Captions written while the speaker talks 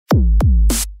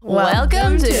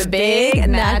Welcome to Big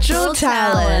Natural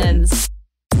Talents.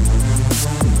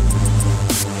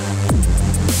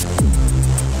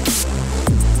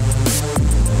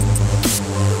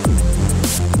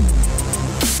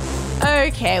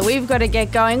 Okay, we've got to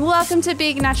get going. Welcome to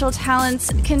Big Natural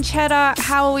Talents. Conchetta,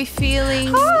 how are we feeling?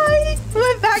 Hi!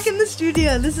 We're back in the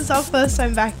studio. This is our first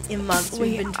time back in months.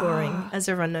 We've been touring, as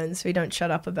everyone knows, so we don't shut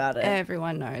up about it.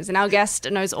 Everyone knows. And our guest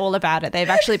knows all about it. They've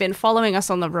actually been following us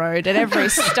on the road at every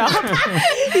stop.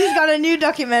 He's got a new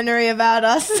documentary about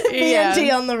us,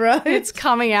 BNT on the road. It's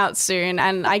coming out soon,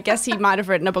 and I guess he might have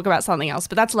written a book about something else,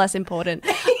 but that's less important.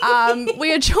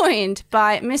 We are joined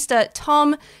by Mr.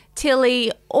 Tom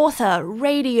Tilley, author,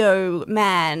 radio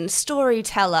man,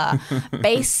 storyteller,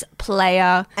 bass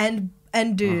player. And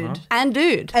dude. And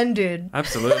dude. And dude.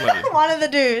 Absolutely. One of the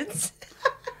dudes.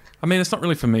 I mean, it's not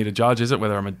really for me to judge, is it,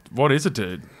 whether what is a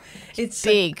dude? It's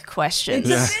big questions.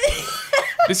 Yeah.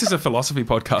 This is a philosophy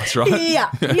podcast, right? Yeah.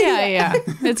 Yeah.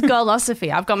 It's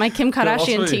girlosophy. I've got my Kim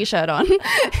Kardashian Girlosophy. t-shirt on.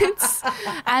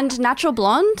 And natural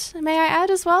blonde, may I add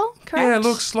as well, correct? Yeah,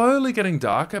 look, slowly getting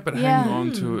darker, but Yeah. hanging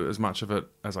on to as much of it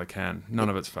as I can. None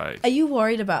of it's fake. Are you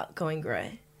worried about going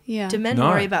grey? Yeah. Do men No.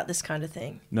 worry about this kind of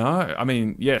thing? No, I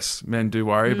mean, yes, men do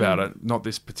worry about it. Not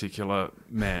this particular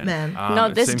man.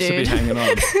 Not this seems dude. to be hanging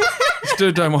on. This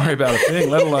dude don't worry about a thing,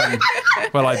 let alone...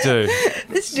 Well, I do.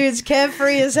 This dude's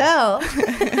carefree as hell.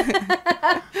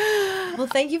 Well,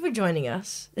 thank you for joining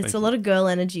us. It's Thank a you. lot of girl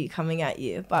energy coming at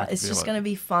you, but can it's feel just it. going to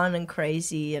be fun and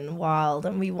crazy and wild,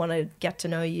 and we want to get to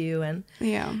know you and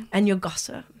your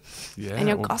gossip. Yeah, And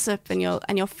your well, gossip and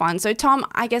your fun. So Tom,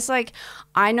 I guess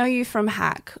I know you from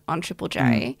Hack on Triple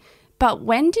J, but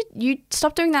when did you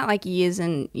stop doing that? Like years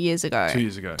and years ago? 2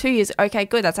 years ago. 2 years. Okay,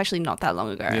 good. That's actually not that long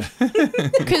ago.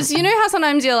 Because you know how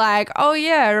sometimes you're like, oh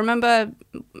yeah, remember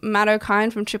Matt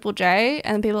O'Kine from Triple J?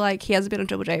 And people are like, he hasn't been on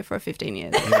Triple J for 15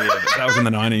 years. Yeah, that was in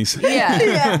the 90s.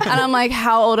 Yeah. And I'm like,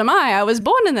 how old am I? I was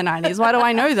born in the 90s. Why do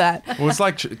I know that? Well, it's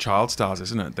like child stars,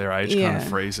 isn't it? Their age kind Yeah. of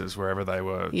freezes wherever they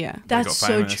were. Yeah. they That's got so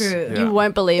famous. true. Yeah. You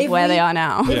won't believe If where we- they are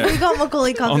now. Yeah. We got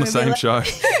Macaulay Culkin. On the and we're same like- show.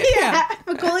 Yeah.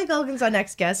 Macaulay Culkin's our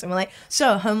next guest, and we're like,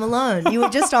 so Home Alone, you were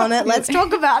just on it. Let's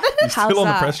talk about it. How's Still on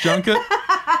that? the press junket?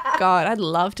 God, I'd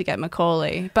love to get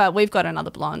Macaulay, but we've got another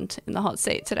blonde in the hot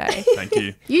seat today. Thank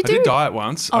you. You I do? did dye it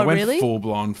once. Oh, I went really? full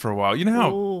blonde for a while. You know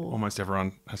how Ooh. almost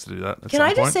everyone has to do that at Can some I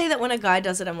just point? say that when a guy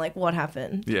does it, I'm like, what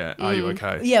happened? Yeah, are you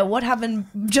okay? Yeah, what happened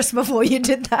just before you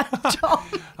did that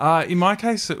job? In my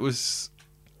case,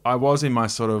 I was in my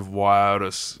sort of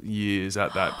wildest years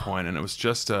at that point, and it was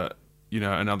just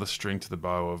another string to the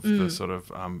bow of the sort of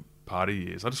party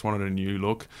years. I just wanted a new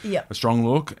look, Yep. a strong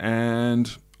look, and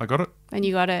I got it. And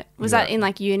you got it. Was Yeah. that in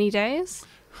like uni days?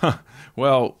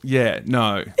 Well, yeah,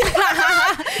 no.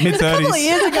 Mid-30s.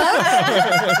 Years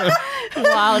ago.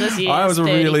 Wildest years. I was a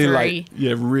really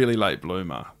 33. really late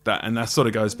bloomer. That sort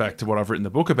of goes back to what I've written the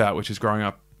book about, which is growing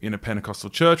up in a Pentecostal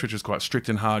church, which was quite strict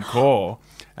and hardcore,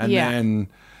 and Yeah. then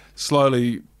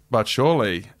slowly but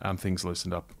surely things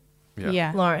loosened up.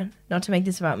 Yeah. Lauren, not to make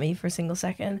this about me for a single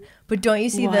second, but don't you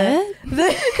see What?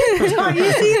 don't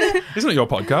you see the Isn't it your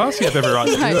podcast? You have every right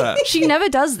to do that, She never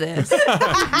does this.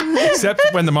 except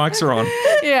when the mics are on.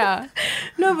 Yeah.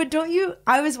 No, but don't you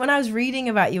when I was reading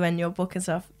about you and your book and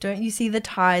stuff, don't you see the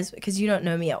ties, because you don't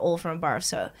know me at all from a bar of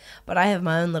soap, but I have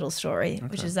my own little story,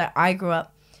 which is that I grew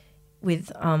up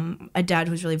with a dad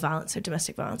who was really violent, so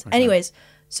domestic violence. Anyways,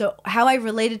 so how I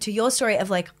related to your story of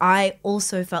like, I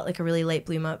also felt like a really late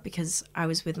bloomer because I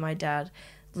was with my dad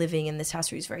living in this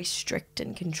house where he was very strict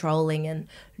and controlling and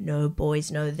no boys,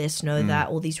 no this, no that,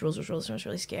 all these rules, and it was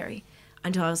really scary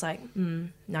until I was like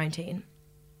 19.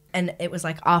 And it was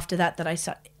like after that I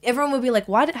started, everyone would be like,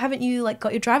 why haven't you like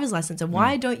got your driver's license? And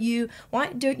why don't you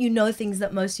know things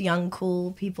that most young,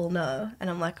 cool people know? And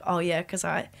I'm like, oh yeah, because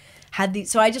I had these.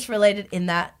 So I just related in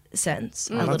that sense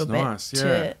a little bit nice, yeah.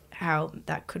 to how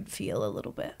that could feel a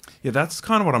little bit. Yeah, that's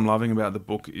kind of what I'm loving about the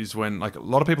book is when like a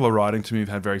lot of people are writing to me who've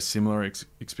had very similar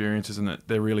experiences and that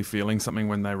they're really feeling something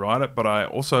when they write it. But I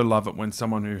also love it when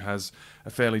someone who has a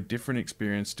fairly different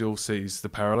experience still sees the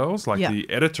parallels. Like the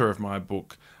editor of my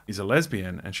book is a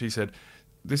lesbian, and she said,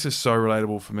 this is so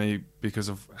relatable for me because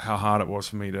of how hard it was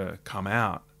for me to come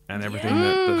out and everything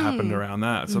that happened around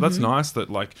that. So that's nice that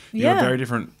like you have a very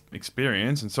different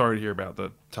experience, and sorry to hear about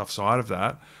the tough side of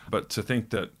that, but to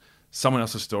think that someone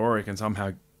else's story can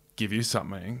somehow give you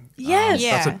something. Yes.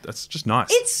 Yeah. That's just nice.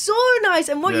 It's so nice.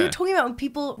 And what Yeah. you're talking about when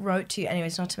people wrote to you,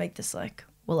 anyways, not to make this like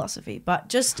philosophy, but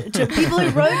just to people who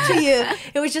wrote to you,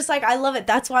 it was just like, I love it.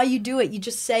 That's why you do it. You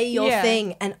just say your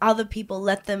thing and other people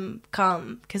let them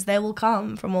come, because they will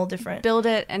come from all different. Build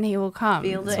it and he will come.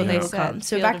 Build That's it what and they he will said. come.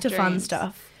 So Field back of to fun dreams.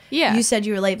 stuff. Yeah. You said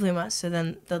you were late bloomer, so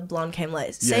then the blonde came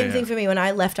late. Same yeah. thing for me. When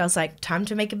I left, I was like, time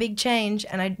to make a big change,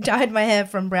 and I dyed my hair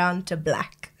from brown to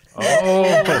black. Oh,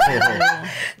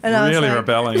 And I was really like,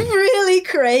 rebelling. Really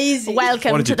crazy.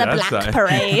 Welcome What to did the your dad Black say?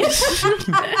 Parade.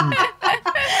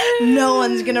 No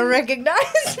one's gonna recognize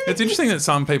me. It's interesting that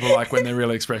some people, like when they're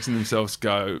really expressing themselves,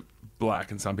 go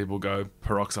black, and some people go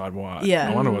peroxide white. Yeah.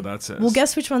 I wonder what that says. Well,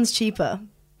 guess which one's cheaper?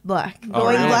 Black. Oh,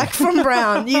 Going really? black from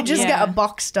brown. You just Yeah. get a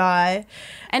box dye.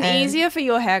 And easier for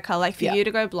your hair color. Like for Yeah. you to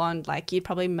go blonde, like you'd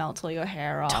probably melt all your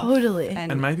hair off. Totally.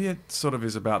 And maybe it sort of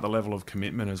is about the level of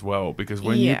commitment as well, because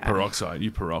when you Yeah. peroxide,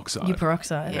 you peroxide. You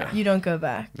peroxide. Yeah. You don't go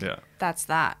back. Yeah. that's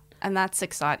that. And that's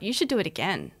exciting. You should do it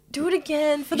again. Do it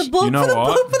again for the book. You know for the what?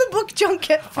 book. For the book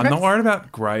junket. I'm not worried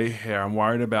about grey hair. I'm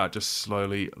worried about just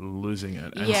slowly losing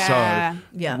it. And Yeah. so,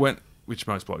 Yeah. which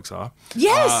most blokes are.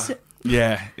 Yes.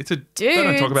 Yeah. They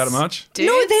don't talk about it much. No,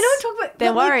 they don't talk about. They're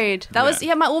but, like, worried. That was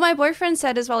Yeah. my boyfriend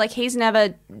said as well. Like he's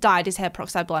never dyed his hair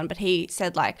peroxide blonde, but he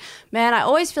said like, man, I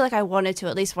always feel like I wanted to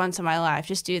at least once in my life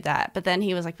just do that. But then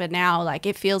he was like, but now like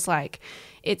it feels like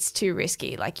it's too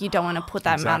risky. Like you don't want to put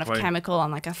that amount of Exactly. chemical on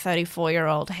like a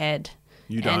 34-year-old head.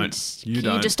 You And don't. You You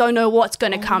don't. just don't know what's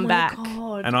going to Oh come my back.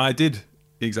 God. And I did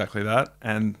exactly that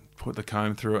and put the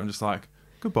comb through it and just like,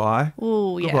 goodbye.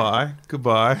 Ooh, yeah. Goodbye.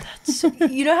 Goodbye.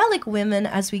 You know how like women,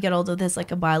 as we get older, there's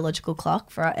like a biological clock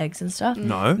for our eggs and stuff.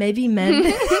 No. Maybe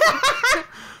men.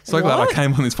 So glad I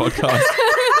came on this podcast.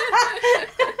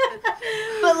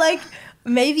 But like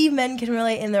maybe men can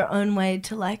relate in their own way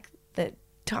to like that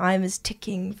time is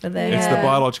ticking for their It's the hair.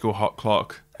 biological hot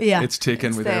clock. Yeah. It's ticking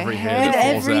It's with their every hair. hair that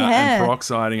falls Every out. hair. And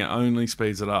peroxiding it only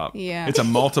speeds it up. Yeah. It's a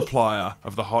multiplier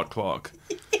of the hot clock.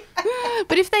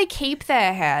 But if they keep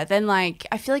their hair, then like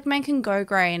I feel like men can go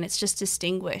grey and it's just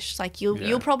distinguished. Like Yeah.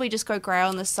 you'll probably just go grey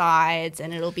on the sides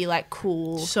and it'll be like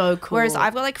cool. So cool. Whereas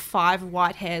I've got like 5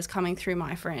 white hairs coming through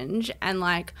my fringe and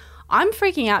like I'm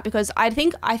freaking out because I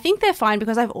think they're fine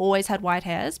because I've always had white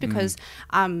hairs because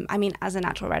I mean as a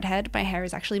natural redhead my hair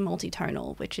is actually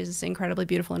multitonal, which is incredibly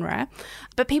beautiful and rare.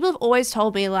 But people have always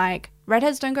told me like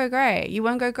redheads don't go grey, you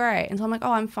won't go grey. And so I'm like,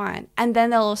 oh, I'm fine. And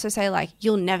then they'll also say like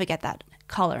you'll never get that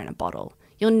color in a bottle.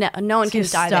 No one can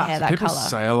just dye their stuff. hair that People color.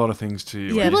 say a lot of things to you.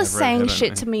 Yeah. when People you are have saying redhead, shit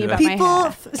and- to me yeah. about my People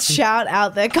hair. shout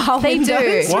out their car They do.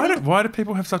 windows. Why do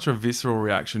people have such a visceral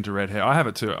reaction to red hair? I have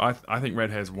it too. I think red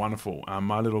hair is wonderful.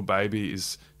 My little baby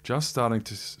is just starting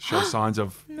to show signs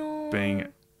of being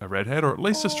a redhead, or at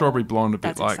least a strawberry blonde, a bit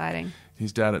That's like exciting.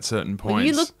 his dad at certain points. Well,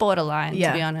 you look borderline,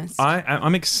 Yeah. to be honest.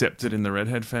 I'm accepted in the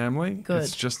redhead family. Good.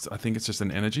 I think it's just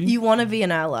an energy. You want to be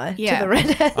an ally Yeah. to the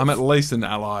redhead. I'm at least an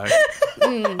ally.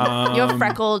 You're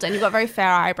freckled and you've got very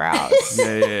fair eyebrows.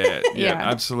 Yeah. Yeah.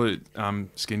 Absolute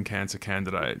skin cancer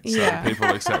candidate. So Yeah. people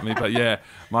accept me. But yeah,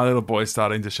 my little boy's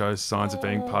starting to show signs of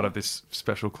being part of this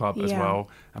special club as Yeah. well.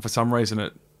 And for some reason,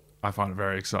 I find it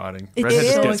very exciting. It Redhead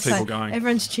just is gets exciting. people going.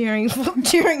 Everyone's cheering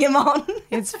him on.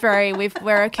 It's very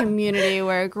we're a community,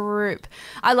 we're a group.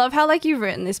 I love how like you've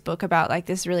written this book about like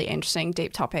this really interesting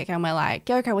deep topic and we're like,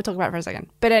 yeah, okay, we'll talk about it for a second.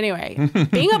 But anyway,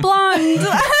 being a blonde.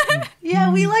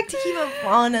 Yeah, we like to keep it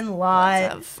fun and light.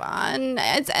 Have fun.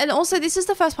 And also this is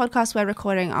the first podcast we're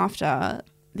recording after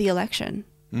the election.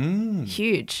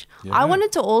 Huge. Yeah. I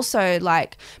wanted to also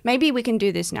like maybe we can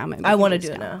do this now. Maybe I want to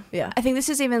do it now. Yeah. I think this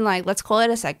is even like let's call it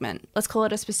a segment. Let's call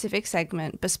it a specific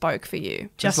segment bespoke for you.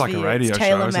 Just like for a you. radio It's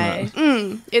show, isn't tailor-made.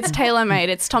 it? It's tailor-made.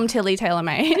 It's Tom Tilley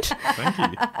tailor-made. Thank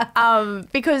you.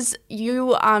 Because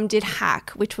you did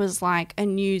Hack, which was like a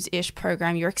news-ish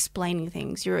program. You're explaining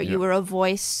things. You were a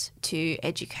voice to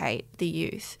educate the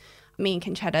youth. Me and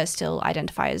Conchetta still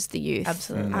identify as the youth.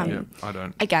 Absolutely. Yeah, I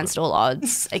don't. Against all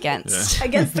odds, against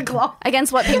Against the clock.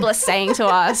 against what people are saying to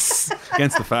us,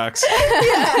 Against the facts.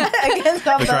 Against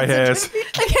our The grey hairs.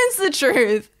 against the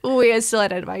truth, we are still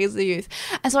identifying as the youth.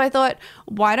 And so I thought,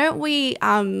 why don't we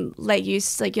let you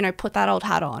put that old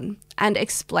hat on and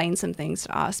explain some things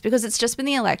to us, because it's just been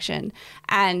the election.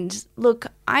 And look,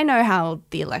 I know how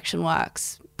the election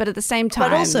works, but at the same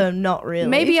time, But also not really.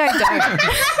 maybe I don't.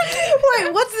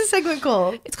 Wait, what's the segment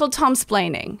called? It's called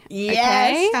Tomsplaining. Yes.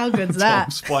 Okay? How good's that?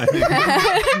 Explaining.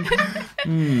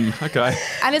 Okay.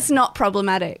 And it's not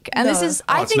problematic. And this No. is,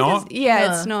 Oh, I it's think, not?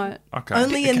 it's not. Okay.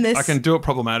 Only in this- I can do it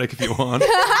problematic if you want.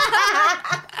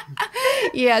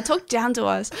 Yeah, talk down to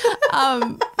us.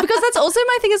 Because that's also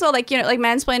my thing as well. Like, like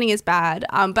mansplaining is bad.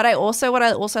 But what I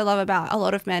also love about a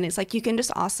lot of men is like you can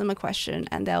just ask them a question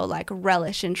and they'll like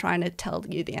relish in trying to tell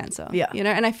you the answer. Yeah.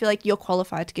 And I feel like you're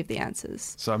qualified to give the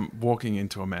answers. So I'm walking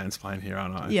into a mansplain here,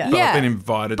 aren't I? Yeah. But Yeah. I've been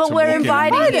invited But to we're walk in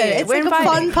inviting and you. It's We're like a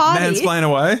fun inviting. party. mansplain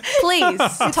away. Please,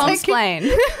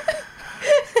 Tomsplain.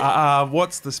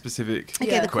 What's the specific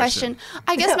Okay, the question.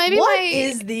 I guess maybe What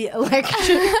is the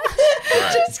election?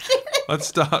 Just kidding. Let's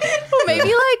start.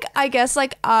 maybe I guess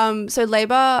so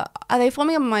Labor, are they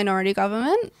forming a minority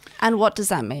government? And what does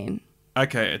that mean?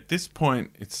 Okay, at this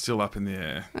point, it's still up in the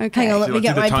air. Okay. Hang on, let Do me you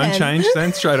like get do the my tone pen. change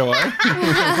then straight away?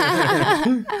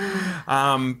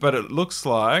 But it looks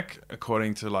like,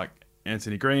 according to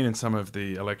Anthony Green and some of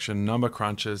the election number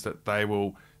crunchers, that they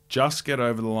will just get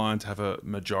over the line to have a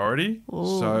majority.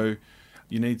 So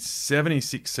you need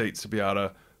 76 seats to be able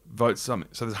to vote something.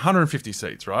 So there's 150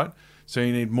 seats, right? So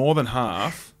you need more than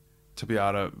half to be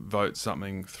able to vote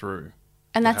something through.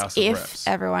 And the that's House of if Reps.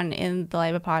 everyone in the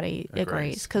Labor Party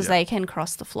agrees, because yeah. they can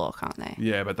cross the floor, can't they?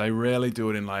 Yeah, but they rarely do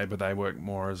it in Labor. They work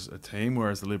more as a team,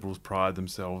 whereas the Liberals pride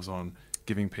themselves on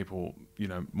giving people,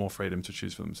 more freedom to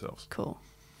choose for themselves. Cool.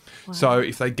 So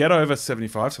if they get over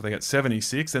 75, so they get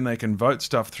 76, then they can vote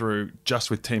stuff through just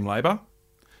with Team Labor.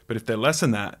 But if they're less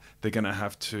than that, they're going to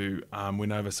have to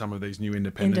win over some of these new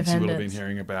independents you will have been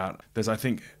hearing about. There's, I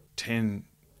think, 10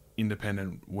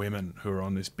 independent women who are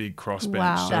on this big crossbench.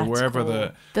 Wow. So That's wherever cool.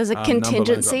 the There's a number loads up-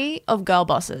 contingency of girl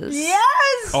bosses.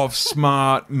 Yes. of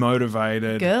smart,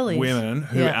 motivated Girlies. women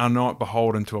who Yeah. are not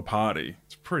beholden to a party.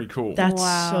 It's pretty cool. That's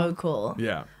Wow. so cool.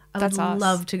 yeah. I That's would us.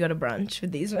 love to go to brunch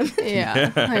with these women.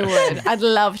 Yeah, I would. I'd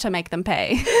love to make them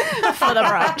pay for the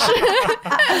brunch.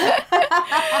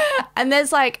 And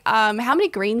there's how many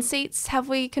green seats have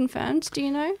we confirmed? Do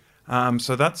you know?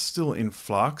 So that's still in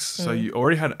flux. So you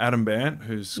already had Adam Bant,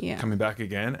 who's Yeah. coming back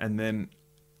again, and then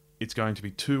it's going to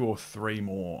be 2 or 3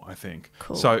 more, I think.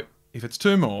 Cool. So if it's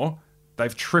 2 more,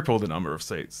 they've tripled the number of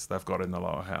seats they've got in the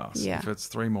lower house. Yeah. If it's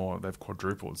 3 more, they've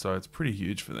quadrupled. So it's pretty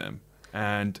huge for them.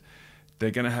 And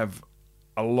they're going to have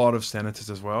a lot of senators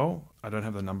as well. I don't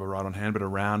have the number right on hand, but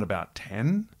around about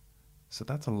 10. So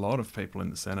that's a lot of people in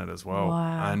the Senate as well.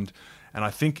 Wow. And I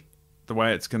think the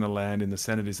way it's going to land in the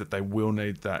Senate is that they will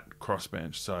need that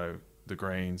crossbench. So the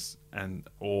Greens and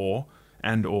or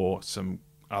some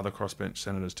other crossbench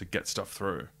senators to get stuff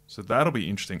through. So that'll be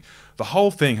interesting. The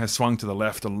whole thing has swung to the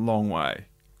left a long way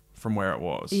from where it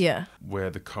was. Yeah. Where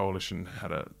the coalition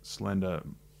had a slender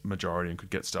majority and could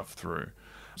get stuff through.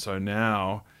 So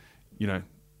now,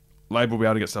 Labor will be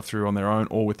able to get stuff through on their own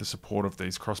or with the support of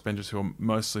these crossbenchers who are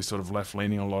mostly sort of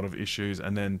left-leaning on a lot of issues.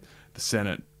 And then the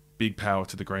Senate, big power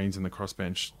to the Greens and the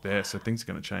crossbench there. So things are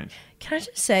going to change. Can I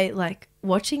just say,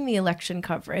 watching the election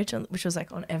coverage, which was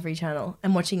on every channel,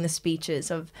 and watching the speeches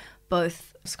of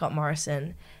both Scott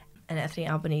Morrison and Anthony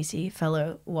Albanese,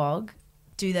 fellow WOG,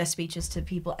 do their speeches to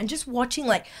people, and just watching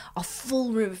a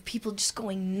full room of people just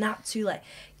going nuts who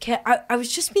I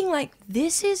was just being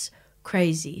this is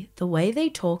crazy. The way they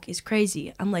talk is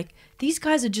crazy. I'm these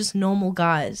guys are just normal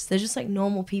guys. They're just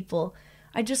normal people.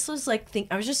 I just was I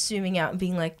was just zooming out and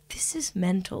being this is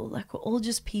mental. We're all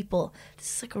just people.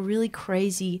 This is a really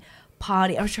crazy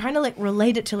party. I was trying to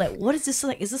relate it to what is this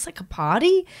is this a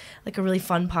party? A really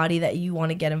fun party that you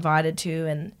want to get invited to.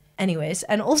 And anyways,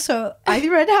 and also I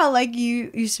read how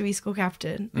you used to be school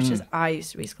captain, which is I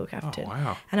used to be school captain. Oh,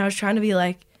 wow. And I was trying to be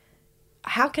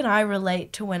how can I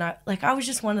relate to when I was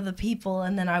just one of the people,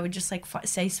 and then I would just say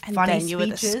And funny then speeches. you were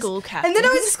the school captain. And then I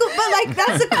was a school, but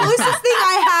that's the closest thing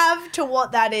I have to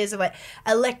what that is. Of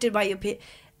elected by your peer,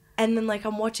 and then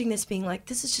I'm watching this being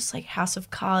this is just House of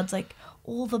Cards.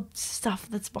 All the stuff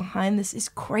that's behind this is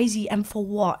crazy, and for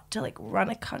what? To run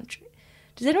a country.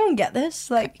 Does anyone get this?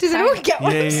 Does anyone get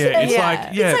what I'm saying?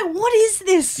 It's It's what is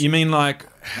this? You mean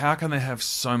how can they have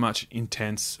so much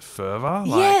intense fervor?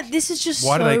 This is just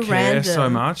why so do they care random. so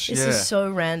much? This Yeah. is so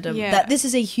random. Yeah. That this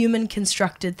is a human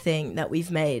constructed thing that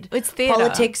we've made. It's theatre.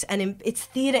 Politics and it's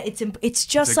theater. It's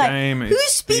just It's a game, who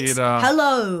it's speaks theatre.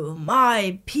 hello,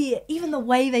 my peer. Even the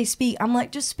way they speak, I'm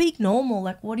just speak normal.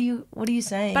 What are you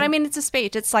saying? But I mean, it's a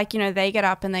speech. It's they get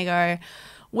up and they go,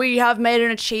 we have made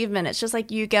an achievement. It's just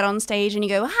you get on stage and you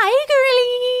go, hi,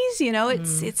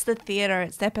 girlies. It's the theatre.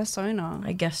 It's their persona.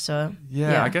 I guess so.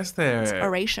 Yeah, I guess It's they're,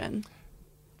 oration.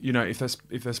 if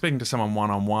they're speaking to someone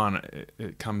one-on-one,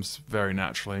 it comes very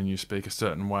naturally and you speak a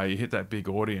certain way. You hit that big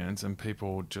audience and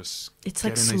people just It's get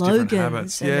in these different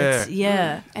slogans. habits. And Yeah.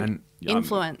 yeah. And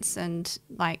influence and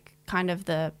kind of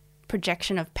the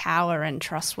projection of power and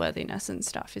trustworthiness and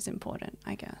stuff is important,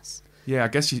 I guess. Yeah, I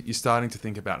guess you're starting to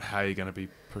think about how you're going to be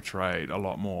portrayed a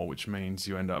lot more, which means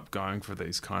you end up going for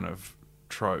these kind of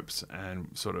tropes and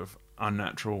sort of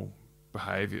unnatural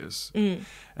behaviours. And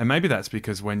maybe that's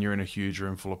because when you're in a huge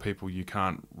room full of people, you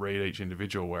can't read each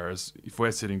individual, whereas if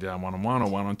we're sitting down one-on-one or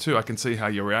one-on-two, I can see how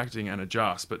you're reacting and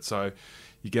adjust. But so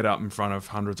you get up in front of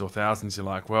hundreds or thousands,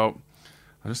 you're well,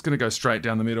 I'm just going to go straight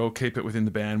down the middle, keep it within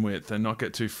the bandwidth and not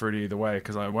get too fruity either way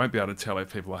because I won't be able to tell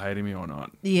if people are hating me or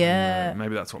not. Yeah. And,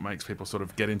 maybe that's what makes people sort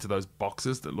of get into those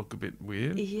boxes that look a bit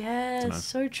weird. Yeah, Dunno. it's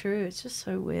so true. It's just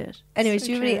so weird. Anyways, So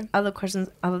do you have any true. other questions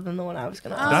other than the one I was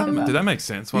going to ask about? Did that make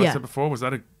sense? What Yeah. I said before, was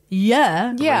that a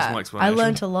Yeah. Yeah. reasonable I explanation?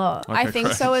 learned a lot. Okay, I think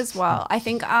great. so as well. I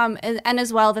think, and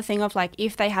as well, the thing of like,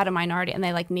 if they had a minority and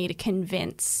they like need to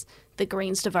convince the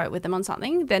Greens to vote with them on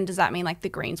something, then does that mean like the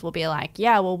Greens will be like,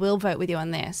 yeah, well, we'll vote with you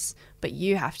on this, but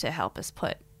you have to help us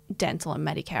put dental and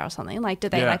Medicare or something? Like, do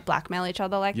they Yeah. like blackmail each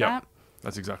other like Yep. that?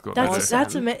 That's exactly what they do.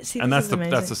 That's amazing. And that's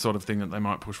the sort of thing that they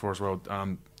might push for as well.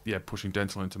 Pushing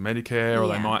dental into Medicare, or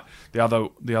they Yeah. might the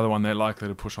other one they're likely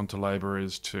to push onto Labor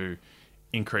is to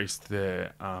increase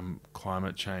their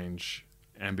climate change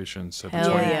ambitions. So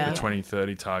Hell yeah. the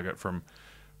 2030 target from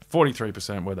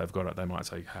 43% where they've got it, they might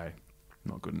say, hey,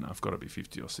 not good enough, got to be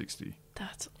 50 or 60.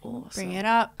 That's awesome. Bring it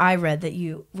up. I read that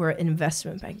you were an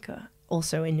investment banker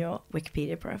also in your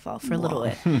Wikipedia profile for a little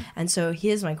bit. And so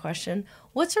here's my question.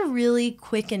 What's a really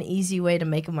quick and easy way to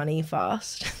make money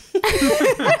fast?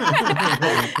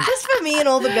 Just for me and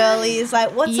all the girlies,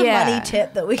 like what's a Yeah. money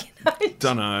tip that we can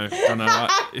Don't know.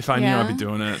 If I knew, Yeah. I'd be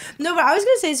doing it. No, but I was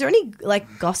going to say, is there any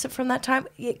like gossip from that time?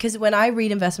 Because when I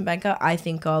read investment banker, I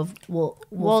think of Wolf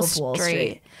of Wall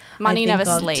Street. Money I never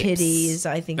think of sleeps. Titties.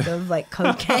 I think of like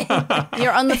cocaine.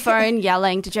 You're on the phone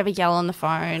yelling. Did you ever yell on the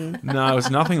phone? No, it was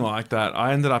nothing like that.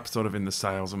 I ended up sort of in the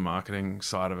sales and marketing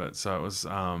side of it. So it was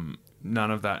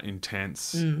none of that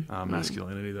intense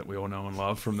masculinity that we all know and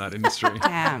love from that industry.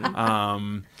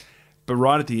 Damn. But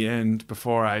right at the end,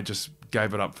 before I just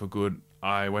gave it up for good,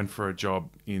 I went for a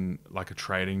job in like a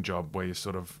trading job where you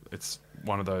sort of, it's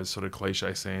one of those sort of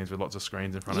cliche scenes with lots of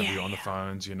screens in front of you on the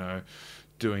phones, you know,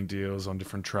 doing deals on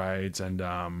different trades and,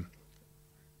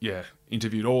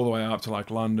 interviewed all the way up to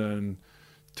like London,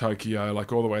 Tokyo,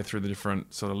 like all the way through the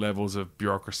different sort of levels of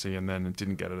bureaucracy, and then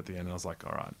didn't get it at the end. I was like,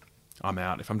 all right, I'm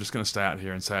out. If I'm just going to stay out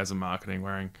here in sales and marketing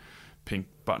wearing pink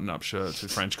button-up shirts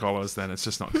with French collars, then it's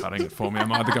just not cutting it for me.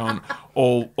 I'm either going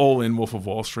all in Wolf of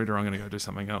Wall Street or I'm going to go do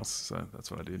something else. So that's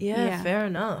what I did. Yeah, fair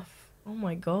enough. Oh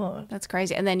my God. That's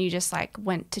crazy. And then you just like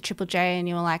went to Triple J and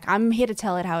you were like, I'm here to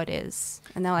tell it how it is.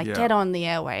 And they're like, Yeah. get on the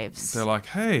airwaves. They're like,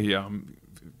 hey,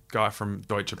 guy from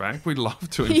Deutsche Bank, we'd love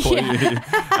to employ you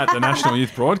at the National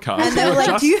Youth Broadcast. And they were You're like,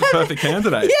 just do you the have- perfect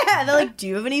candidate. Yeah, they're like, do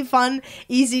you have any fun,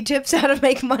 easy tips how to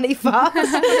make money fast?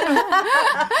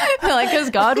 They're like, because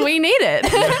God, we need it.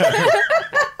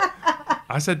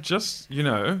 I said, just,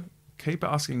 keep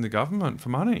asking the government for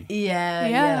money.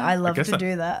 Yeah, I love guess to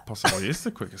do that. Possibly is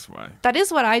the quickest way. That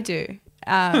is what I do.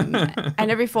 And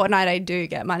every fortnight I do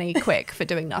get money quick for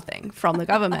doing nothing from the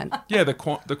government. Yeah, the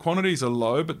quantities are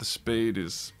low, but the speed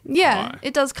is Yeah, high.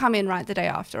 it does come in right the day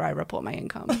after I report my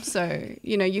income. So,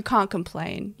 you can't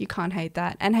complain. You can't hate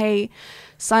that. And hey,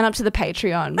 sign up to the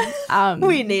Patreon.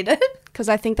 We need it. Because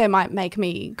I think they might make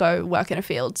me go work in a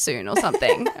field soon or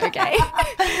something. Okay.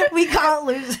 We can't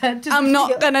lose it. I'm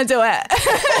not going to do it.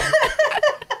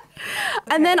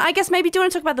 And then I guess maybe do you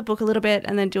want to talk about the book a little bit,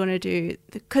 and then do you want to do,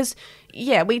 because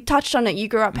we touched on it. You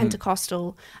grew up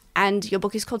Pentecostal and your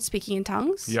book is called Speaking in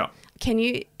Tongues. Yeah. Can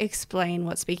you explain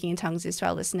what Speaking in Tongues is to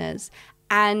our listeners?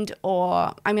 And,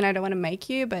 or, I mean, I don't want to make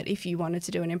you, but if you wanted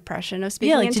to do an impression of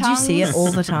Speaking in did Tongues. you see it all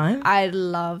the time? I'd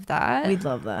love that. We'd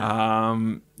love that.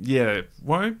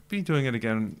 Won't be doing it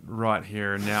again right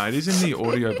here and now. It is in the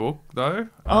audiobook though.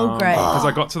 Oh, great. Because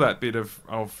I got to that bit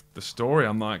of the story.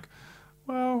 I'm like,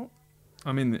 well,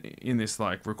 I'm in this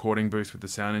like recording booth with the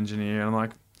sound engineer, and I'm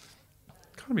like,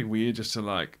 kind of be weird just to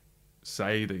like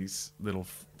say these little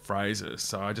phrases.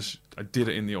 So I did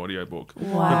it in the audiobook.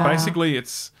 Wow. But basically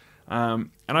it's and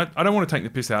I don't want to take the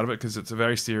piss out of it because it's a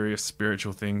very serious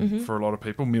spiritual thing for a lot of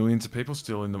people, millions of people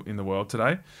still in the world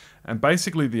today. And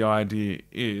basically the idea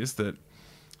is that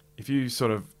if you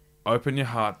sort of open your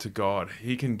heart to God,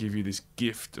 He can give you this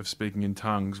gift of speaking in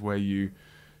tongues where you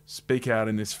speak out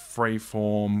in this free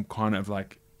form kind of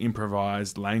like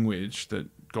improvised language that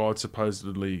God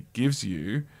supposedly gives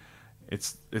you.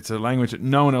 It's a language that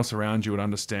no one else around you would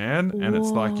understand, and it's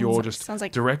like you're just Sounds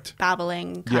like direct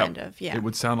babbling, kind of. Yeah. It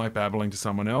would sound like babbling to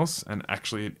someone else, and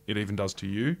actually it even does to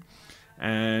you.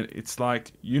 And it's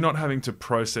like you're not having to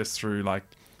process through like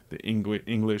the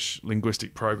English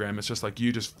linguistic program. It's just like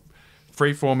you just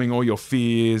free-forming all your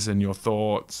fears and your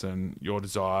thoughts and your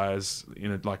desires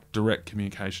in a like direct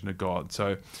communication to God.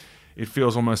 So it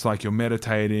feels almost like you're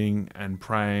meditating and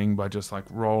praying by just like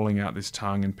rolling out this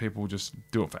tongue, and people just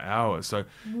do it for hours. So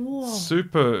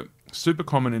super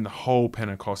common in the whole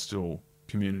Pentecostal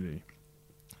community.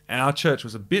 Our church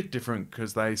was a bit different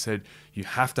because they said, you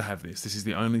have to have this. This is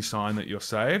the only sign that you're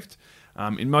saved.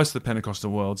 In most of the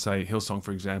Pentecostal world, say Hillsong,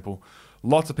 for example,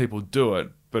 lots of people do it,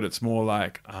 but it's more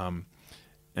like an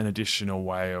additional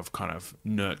way of kind of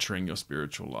nurturing your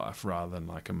spiritual life rather than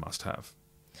like a must-have.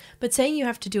 But saying you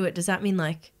have to do it, does that mean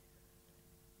like,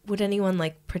 would anyone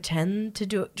like pretend to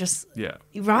do it just Yeah.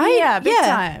 right? Yeah, big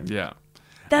time. Yeah.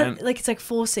 That And- like it's like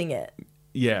forcing it.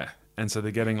 Yeah. And so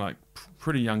they're getting like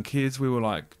pretty young kids. We were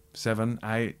like 7,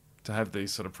 8 to have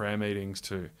these sort of prayer meetings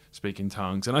to speak in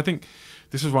tongues. And I think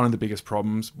this was one of the biggest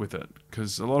problems with it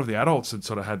because a lot of the adults had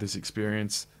sort of had this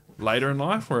experience later in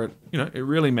life where it, it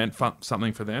really meant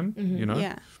something for them,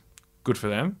 Yeah. good for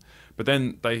them. But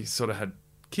then they sort of had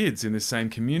kids in this same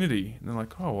community and they're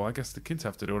like, oh, well, I guess the kids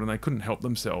have to do it. And they couldn't help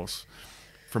themselves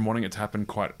from wanting it to happen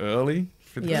quite early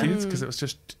for the Yeah. kids because it was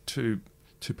just too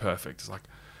perfect. It's like,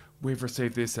 we've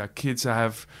received this, our kids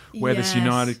we're this Yes.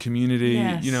 united community.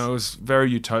 Yes. It was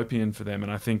very utopian for them.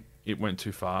 And I think it went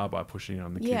too far by pushing it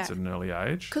on the kids Yeah. at an early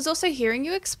age. Because also hearing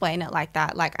you explain it like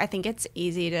that, like I think it's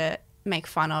easy to make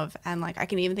fun of, and like I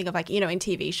can even think of like in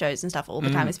TV shows and stuff all the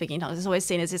time with speaking in tongues. It's always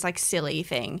seen as this like silly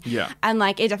thing. Yeah. And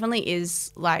like it definitely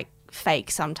is like fake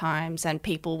sometimes, and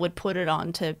people would put it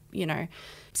on to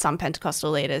some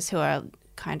Pentecostal leaders who are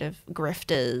kind of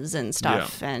grifters and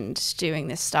stuff and doing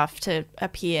this stuff to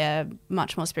appear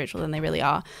much more spiritual than they really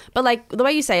are. But like the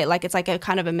way you say it, like it's like a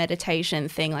kind of a meditation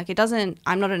thing. Like it doesn't,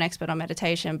 I'm not an expert on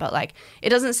meditation, but like it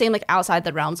doesn't seem like outside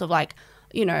the realms of like,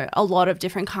 a lot of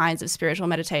different kinds of spiritual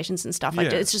meditations and stuff. Like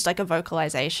Yeah. it's just like a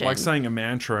vocalization. Like saying a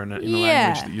mantra in a Yeah.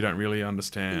 language that you don't really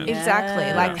understand.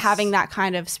 Exactly. Like Yes. having that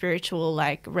kind of spiritual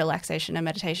like relaxation and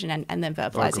meditation and then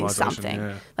verbalizing Vocalization, something.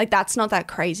 yeah. Like that's not that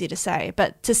crazy to say.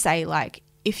 But to say like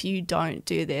if you don't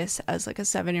do this as like a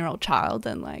 7-year-old child,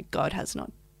 then like God has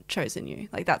not chosen you.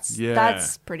 Like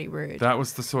that's pretty rude. That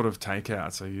was the sort of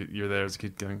takeout. So you're there as a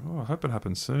kid going, oh, I hope it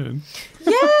happens soon.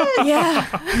 Yeah.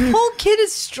 Poor kid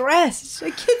is stressed. A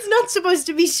kid's not supposed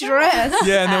to be stressed.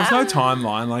 Yeah, and there was no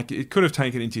timeline. Like it could have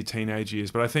taken into your teenage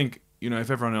years, but I think,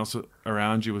 if everyone else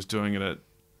around you was doing it at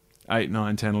 8,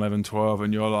 9, 10, 11, 12,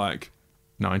 and you're like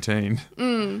 19,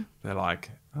 they're like,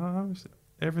 oh, is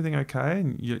everything okay?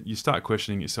 And you start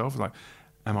questioning yourself, like,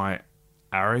 am I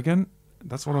arrogant?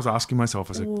 That's what I was asking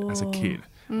myself as a kid.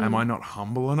 Am I not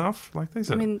humble enough? Like these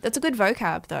are, I mean, that's a good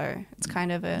vocab though. It's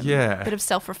kind of a Yeah. bit of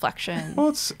self-reflection. well,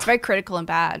 It's very critical and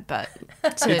bad, but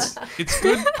it's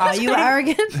good. Are you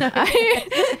arrogant?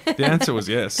 The answer was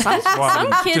yes. That's why I some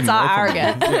didn't- kids didn't are work on me.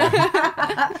 arrogant.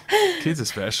 Yeah. Kids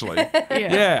especially.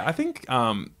 Yeah, I think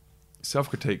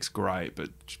self-critique's great, but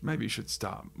maybe you should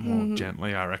start more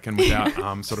gently, I reckon, without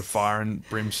sort of fire and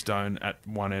brimstone at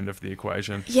one end of the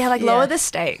equation. Yeah, like Yeah. lower the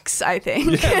stakes, I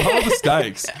think. Yeah, lower the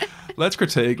stakes. Let's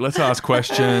critique, let's ask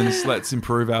questions, let's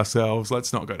improve ourselves,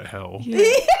 let's not go to hell.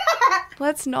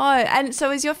 Let's not. And so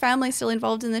is your family still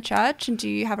involved in the church, and do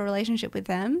you have a relationship with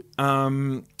them?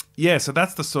 Yeah, so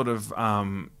that's the sort of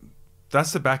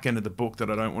that's the back end of the book that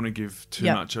I don't want to give too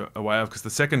Yep. much away of, because the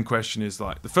second question is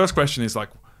like, the first question is like,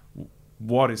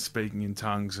 what is speaking in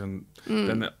tongues? And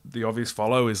then the obvious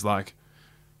follow is like,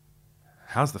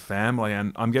 how's the family?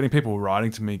 And I'm getting people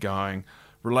writing to me going,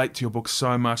 relate to your book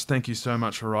so much. Thank you so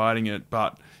much for writing it.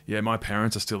 But yeah, my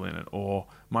parents are still in it, or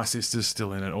my sister's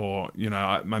still in it, or,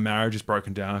 my marriage is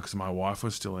broken down because my wife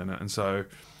was still in it. And so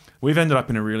we've ended up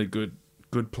in a really good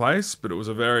place, but it was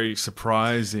a very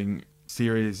surprising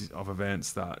series of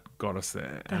events that got us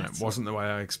there. And it wasn't the way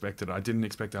I expected. I didn't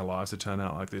expect our lives to turn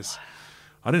out like this.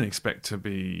 I didn't expect to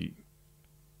be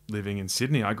living in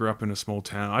Sydney. I grew up in a small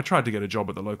town. I tried to get a job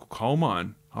at the local coal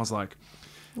mine. I was like,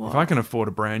 if I can afford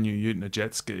a brand new ute and a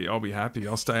jet ski, I'll be happy.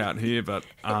 I'll stay out here. But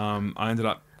I ended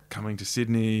up coming to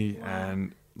Sydney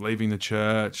and leaving the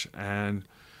church, and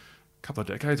a couple of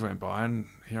decades went by, and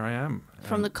here I am.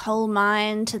 From the coal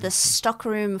mine to the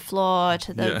stockroom floor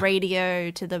to the Yeah.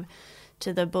 radio to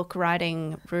the book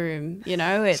writing room,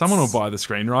 it's Someone will buy the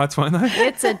screen rights, won't they?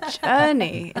 It's a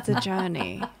journey. It's a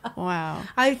journey. Wow.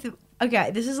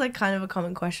 Okay, this is like kind of a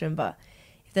common question, but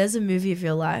if there's a movie of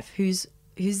your life, who's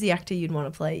the actor you'd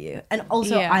want to play you? And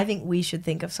also, Yeah. I think we should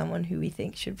think of someone who we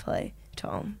think should play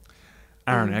Tom.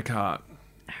 Aaron Eckhart,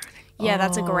 Yeah,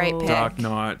 that's a great pick. Dark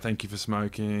Knight, Thank You for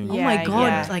Smoking. Oh Yeah, my god,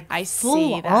 yeah. like I full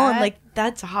see on, that. like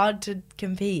that's hard to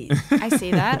compete. I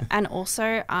see that. And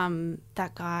also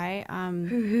that guy,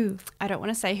 Who? I don't want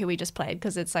to say who he just played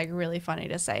because it's like really funny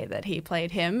to say that he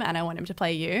played him and I want him to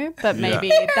play you, but maybe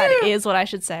that is what I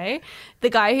should say. The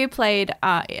guy who played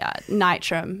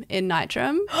Nitram in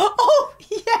Nitram. Oh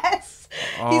yes,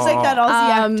 he's like that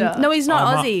Aussie actor. No, he's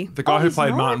not Aussie. The guy who he's played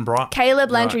not? Martin Bright. Caleb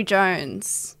Landry Right.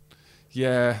 Jones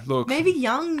Yeah, look. maybe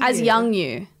young as you. young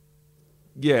you.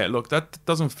 yeah, look, that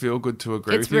doesn't feel good to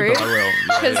agree It's with you, rude. but I will.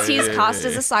 Because he's cast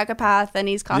as a psychopath and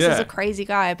he's cast as Yeah. a crazy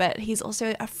guy, but he's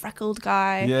also a freckled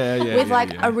guy Yeah, with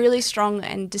like yeah. a really strong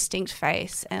and distinct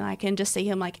face, and I can just see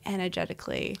him like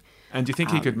energetically. And do you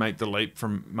think he could make the leap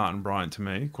from Martin Bryant to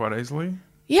me quite easily?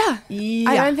 Yeah. Yeah.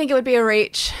 I don't think it would be a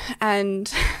reach,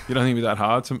 and You don't think it'd be that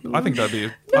hard? I think that'd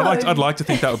be. I'd like to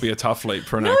think that would be a tough leap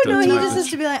for an actor. No, to he make just this-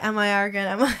 has to be like, am I arrogant?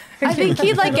 Am I I arrogant? think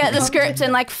he'd like get the script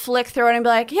and like flick through it and be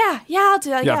like, yeah, I'll do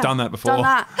that. Yeah, I've done that before. Done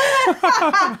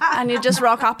that. And he'd just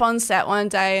rock up on set one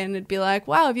day and it'd be like,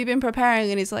 wow, have you been preparing?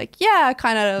 And he's like, yeah, I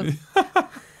kind of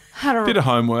had a Bit of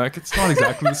homework. It's not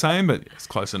exactly the same, but it's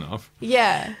close enough.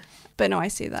 yeah. But no, I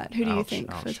see that. Who do you Ouch,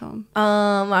 think for ouch. Tom?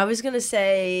 I was gonna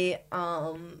say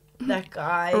that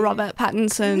guy. Robert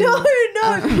Pattinson.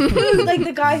 No, like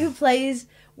the guy who plays.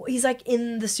 He's like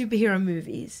in the superhero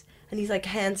movies, and he's like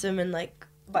handsome and like,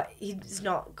 but he's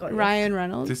not got Ryan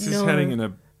Reynolds. This is No. heading in a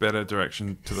better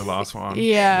direction to the last one.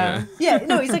 Yeah. Yeah,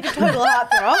 no, he's like a total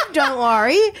heartthrob. Don't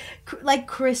worry, like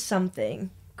Chris something.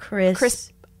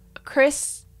 Chris. Chris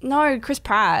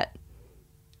Pratt.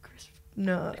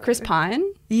 No. Chris Pine.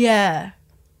 Yeah.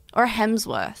 Or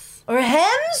Hemsworth. Or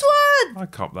Hemsworth. I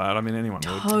cop that. I mean, anyone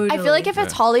would. Totally. I feel like if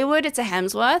it's Yeah. Hollywood, it's a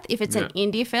Hemsworth. If it's an Yeah.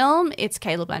 indie film, it's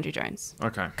Caleb Landry Jones.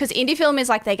 Okay. Because indie film is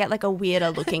like they get like a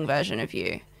weirder looking version of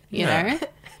you. You Yeah. know?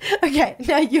 Okay,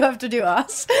 now you have to do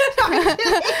us.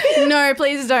 No,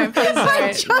 please don't.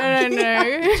 Please don't. No.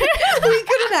 We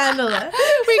couldn't handle it.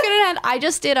 We couldn't have.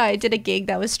 I did a gig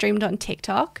that was streamed on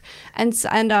TikTok, and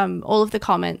all of the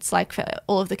comments, like for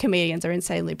all of the comedians, are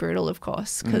insanely brutal, of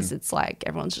course, because it's like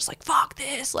everyone's just like fuck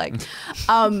this, like.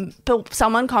 But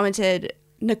someone commented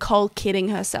Nicole kidding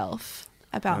herself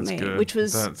about That's me, good. which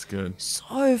was That's good.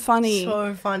 so funny.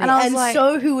 So funny. And I was And like,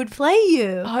 so who would play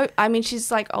you? I mean,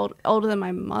 she's like older than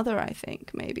my mother, I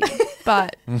think, maybe.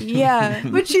 But yeah,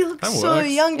 But she looks That so works.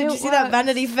 young. Did It you see that works.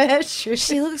 Vanity Fair shoot?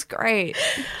 she looks great.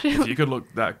 If you could look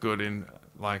that good in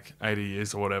like 80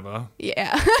 years or whatever.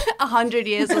 Yeah, 100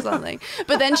 years or something.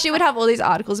 But then she would have all these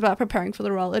articles about preparing for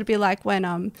the role. It'd be like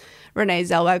when Renee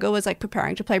Zellweger was like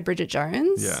preparing to play Bridget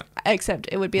Jones. Yeah. Except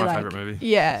it would be My like favourite movie.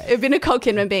 Yeah, it'd be Nicole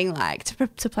Kidman being like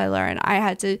to play Lauren.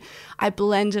 I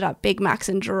blended up Big Macs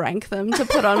and drank them to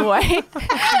put on weight.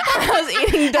 I was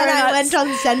eating donuts. And I went on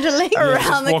Centrelink. Yeah, Around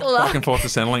just the walk clock. back and forth to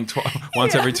Centrelink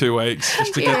once every 2 weeks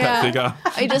just to get that figure.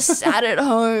 I just sat at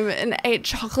home and ate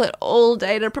chocolate all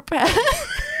day to prepare.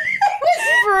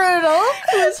 Brutal.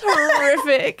 It was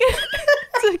horrific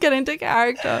to get into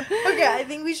character. Okay, I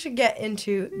think we should get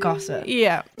into gossip.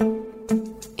 Yeah.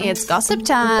 It's gossip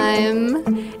time.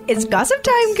 It's gossip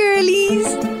time,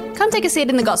 girlies. Come take a seat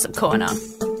in the gossip corner.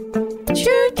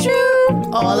 Choo choo.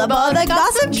 All aboard the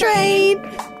gossip train.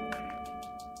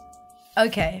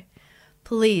 Okay,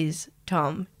 please,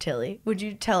 Tom, Tilly, would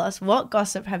you tell us what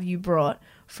gossip have you brought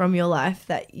from your life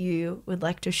that you would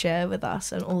like to share with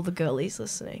us and all the girlies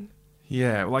listening?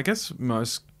 Yeah, well, I guess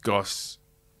most goss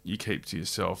you keep to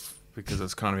yourself because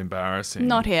it's kind of embarrassing.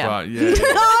 Not here. But yeah,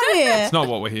 Oh, yeah. it's not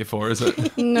what we're here for, is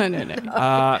it?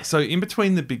 No. So in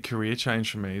between the big career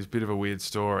change for me is a bit of a weird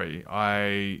story.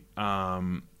 I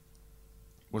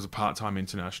was a part-time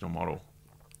international model.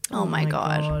 Oh my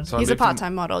god. So I He's a lived in-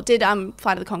 part-time model. Did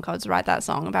Flight of the Conchords write that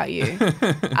song about you?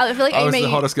 I feel like I was Amy. the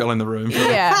hottest girl in the room. For,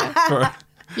 Yeah. for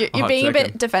You're hot being a bit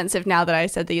second. defensive now that I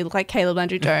said that you look like Caleb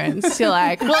Landry Jones. You're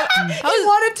like, well, I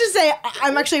wanted to say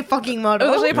I'm actually a fucking I model.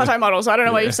 was actually a part-time model, so I don't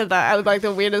know why Yeah. you said that. I look like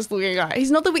the weirdest looking guy.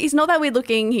 He's not that weird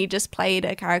looking. He just played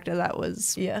a character that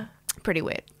was Yeah. pretty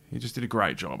weird. He just did a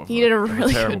great job. He did a I'm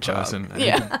really terrible good job. person, and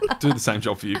Yeah. he could do the same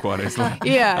job for you quite easily.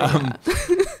 Yeah.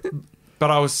 But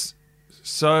I was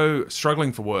so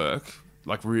struggling for work,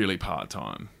 like really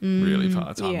part-time, really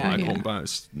part-time, yeah, like yeah.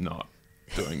 almost not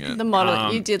doing it. The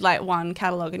model, you did like one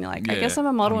catalog and you're like, I guess I'm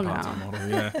a model now. part-time model,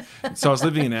 yeah. So I was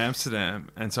living in Amsterdam,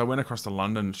 and so I went across to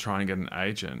London to try and get an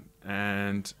agent,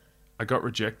 and I got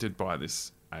rejected by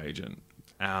this agent.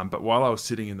 But while I was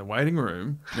sitting in the waiting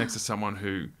room next to someone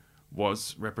who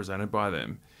was represented by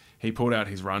them, he pulled out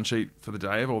his run sheet for the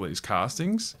day of all these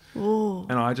castings, Ooh,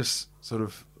 and I just sort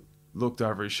of looked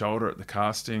over his shoulder at the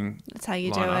casting. that's how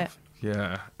you do lineup. it.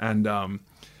 Yeah, and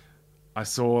I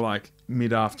saw like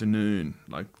mid-afternoon,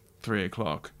 like 3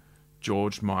 o'clock,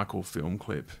 George Michael film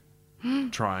clip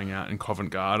trying out in Covent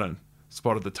Garden.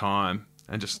 Spotted the time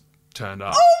and just turned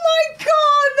up. Oh my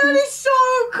god, that is so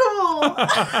cool.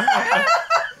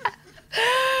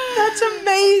 That's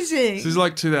amazing. This is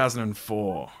like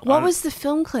 2004. What was the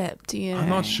film clip? Do you know? I'm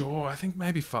not sure. I think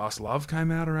maybe Fast Love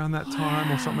came out around that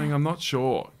time or something. I'm not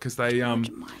sure because they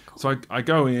So I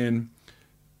go in,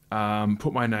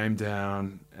 put my name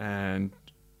down, and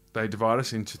they divide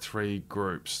us into 3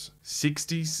 groups: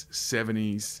 60s,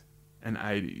 70s, and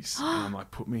 80s. And I'm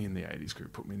like, put me in the 80s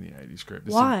group. Put me in the 80s group.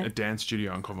 There's Why? a dance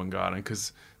studio in Covent Garden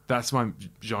because that's my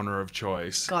genre of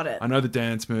choice. Got it. I know the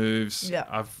dance moves.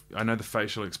 Yeah. I know the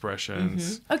facial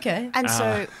expressions. Okay. And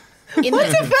so, in What's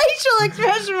a the, facial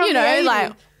expression from you the know, 80s?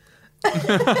 like,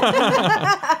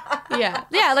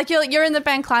 yeah, like you're in the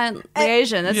band Client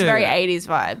Liaison. That's Yeah. very 80s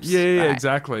vibes. Yeah, right?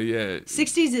 exactly. Yeah.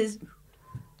 60s is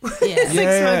Yeah.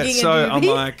 smoking So and I'm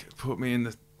doobie. like, put me in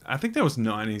the. I think there was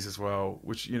 90s as well,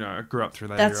 which I grew up through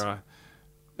that That's- era.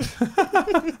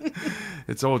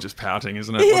 It's all just pouting,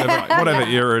 isn't it? Whatever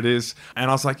era it is. And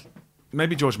I was like,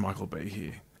 maybe George Michael will be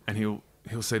here, and he'll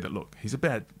see that. Look, he's a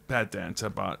bad dancer,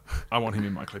 but I want him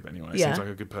in my clip anyway. Yeah. Seems like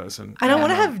a good person. I don't And,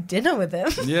 want to have dinner with him.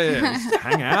 Yeah, just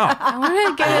hang out. I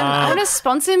want to get him. I want to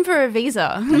sponsor him for a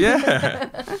visa.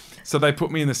 Yeah. So they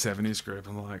put me in the 70s group.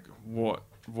 I'm like,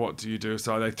 what do you do?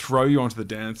 So they throw you onto the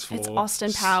dance floor. It's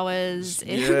Austin Powers.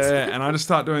 It's Yeah, and I just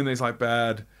start doing these like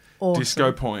bad Awesome.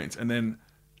 disco points, and then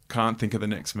can't think of the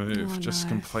next move. Oh, just no.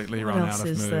 completely What run else out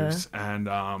of is there? moves. And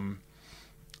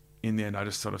in the end, I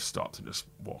just sort of stopped and just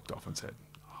walked off and said,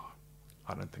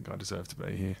 I don't think I deserve to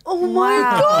be here. Oh my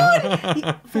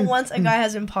god! For once, a guy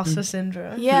has imposter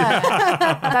syndrome. Yeah,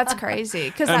 that's crazy.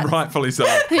 Because And rightfully so.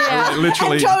 Yeah.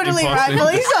 Literally, And totally imposter.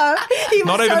 rightfully so. He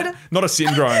Not was even, not a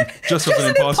syndrome, just was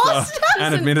an imposter,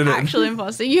 and admitted it actual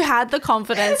imposter. You had the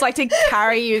confidence, like, to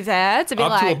carry you there to be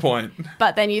up to a like. point.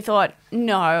 But then you thought,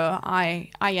 no, I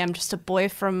am just a boy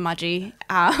from Mudgee.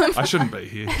 I shouldn't be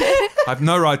here. I have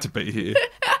no right to be here.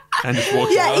 And just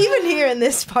walked Yeah, out. even here in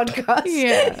this podcast,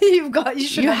 Yeah. you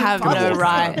should You have imposter no syndrome.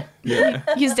 right. Yeah.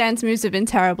 His dance moves have been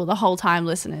terrible the whole time,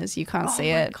 listeners. You can't see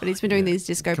it, but he's been doing these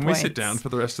disco Can points. we sit down for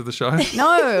the rest of the show?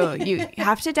 No, you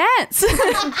have to dance.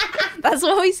 That's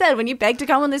what we said when you begged to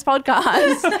come on this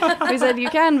podcast. We said you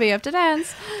can, but you have to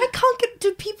dance. I can't get.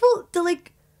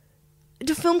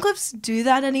 Do film clips do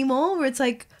that anymore? Where it's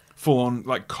like Full on,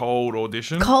 like, cold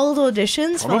audition? cold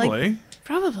auditions? For like, Probably.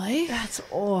 Probably. that's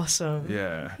awesome.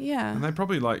 Yeah. Yeah. And they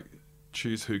probably, like,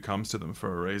 choose who comes to them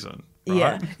for a reason.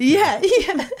 Right? Yeah.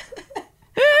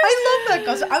 I love that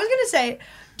gossip. I was gonna say,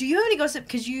 do you have any gossip?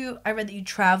 Because I read that you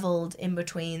traveled in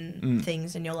between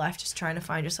things in your life, just trying to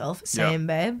find yourself. Same,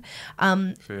 babe.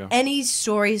 Fair. Any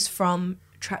stories from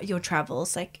your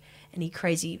travels, like any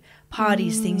crazy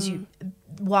parties,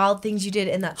 wild things you did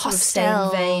in that sort of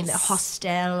same vein?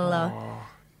 Hostel.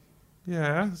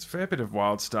 Yeah, it's a fair bit of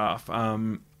wild stuff.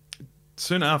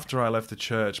 Soon after I left the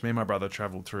church, me and my brother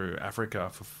travelled through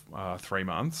Africa for 3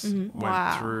 months. Went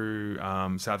Wow. through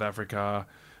South Africa,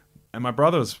 and my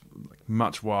brother was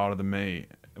much wilder than me.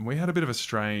 And we had a bit of a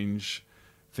strange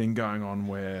thing going on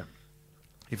where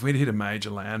if we'd hit a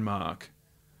major landmark,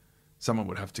 someone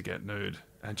would have to get nude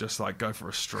and just like go for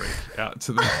a streak out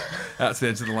to the edge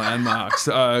of the landmark.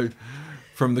 So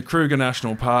from the Kruger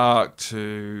National Park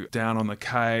to down on the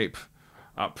Cape,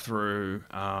 up through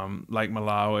Lake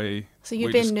Malawi. So you've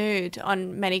We been just- nude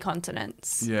on many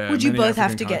continents. Yeah. Would you many both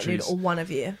have African to get nude, countries. or one of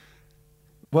you?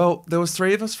 Well, there was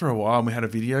 3 of us for a while, and we had a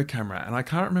video camera, and I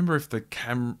can't remember if the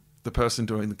person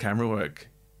doing the camera work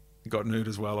got nude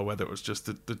as well, or whether it was just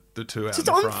the 2 out. So it's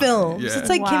in on front. film. Yeah. So it's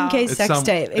like Wow. Kim K's It's sex some-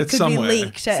 tape. It it's could somewhere. be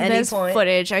leaked at So any there's point.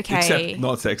 footage, okay. Except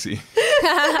not sexy.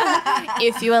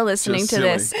 If you are listening Just to silly.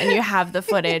 this and you have the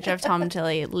footage of Tom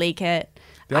Tilly, leak it.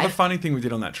 The other funny thing we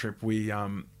did on that trip, we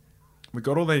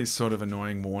got all these sort of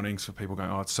annoying warnings for people going,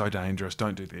 "Oh, it's so dangerous!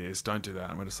 Don't do this, don't do that."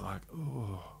 And we're just like,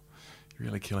 "Oh, you're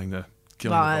really killing the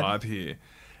vibe here."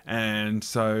 And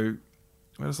so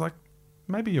I was like,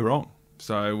 "Maybe you're wrong."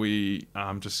 So we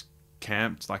just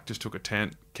camped, like just took a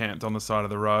tent, camped on the side of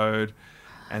the road,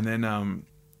 and then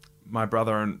my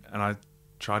brother and I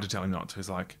tried to tell him not to. He's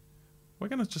like, we're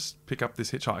going to just pick up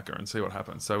this hitchhiker and see what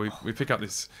happens. So we pick up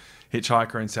this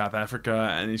hitchhiker in South Africa,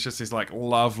 and he's just this like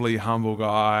lovely, humble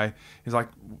guy. He's like,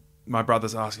 my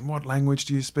brother's asking, what language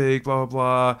do you speak? Blah,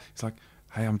 blah, blah. He's like,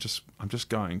 hey, I'm just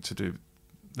going to do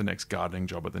the next gardening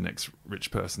job at the next rich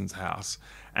person's house.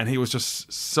 And he was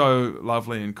just so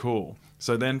lovely and cool.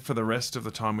 So then for the rest of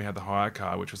the time we had the hire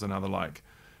car, which was another like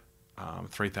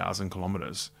 3,000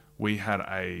 kilometers, we had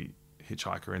a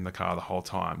hitchhiker in the car the whole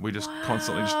time. We just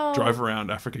constantly just drove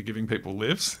around Africa giving people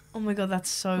lifts. Oh my god, that's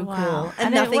so Wow. cool. And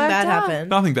And it nothing worked bad out. happened.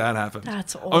 Nothing bad happened.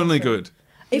 That's Only awesome. good.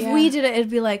 If Yeah. we did it, it'd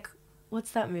be like,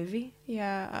 what's that movie?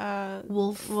 Yeah,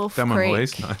 Wolf. Thelma and Creek.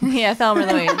 Louise, no. Yeah, Thelma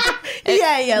and Louise.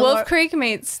 Yeah, Wolf Laura- Creek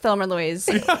meets Thelma and Louise.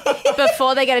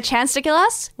 Before they get a chance to kill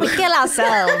us, we kill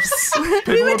ourselves.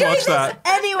 People would watch that.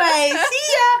 Anyway, see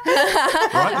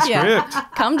ya. Write the Yeah.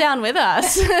 script. Come down with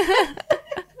us.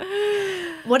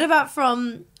 What about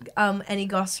from any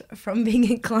goss from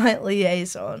being a client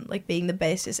liaison, like being the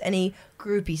bassist? Any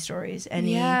groupie stories?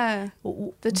 Any Yeah.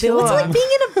 the The tour? What's it tour. like being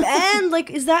in a band? Like,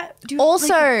 is that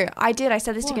Also, like, I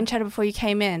said this to What? Conchetta before you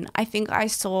came in. I think I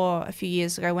saw a few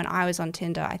years ago when I was on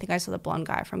Tinder, I think I saw the blonde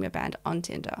guy from your band on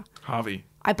Tinder. Harvey.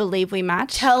 I believe we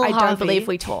matched. Tell I don't Harvey. believe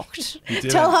we talked. You didn't.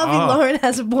 tell Harvey Oh, Lauren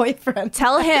has a boyfriend?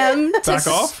 Tell him to Back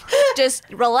off. just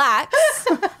relax.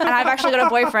 And I've actually got a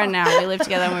boyfriend now. We live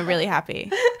together and we're really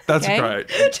happy. That's Okay. great.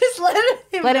 Just Let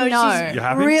him know. she's You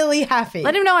happy? really happy.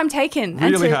 Let him know I'm taken. and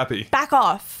Really to happy. Back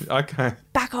off. Okay.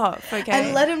 Back off. Okay.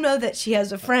 and let him know that she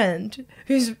has a friend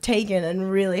who's taken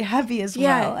and really happy as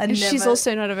yeah. well. And she's never-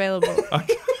 also not available.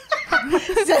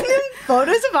 send him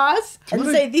photos of us and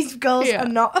wanna- say these girls Yeah. are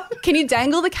not. Can you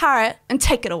dangle the carrot and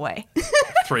take it away?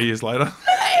 3 years later.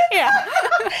 Yeah.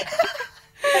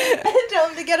 and tell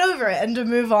him to get over it and to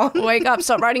move on. Wake up.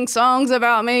 Stop writing songs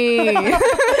about me.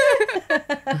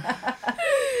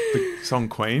 The song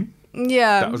Queen.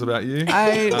 Yeah. That was about you.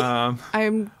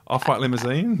 I'm Off-White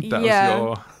Limousine. That yeah,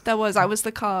 was your... I was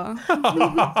the car.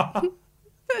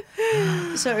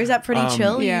 So is that pretty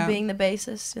chill? Yeah. You being the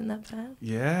bassist in that band?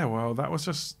 Yeah, well, that was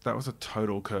a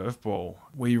total curveball.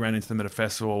 We ran into them at a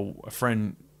festival. A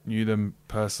friend knew them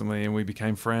personally, and we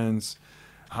became friends.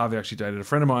 Harvey actually dated a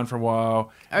friend of mine for a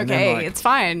while. and then, Okay, like, it's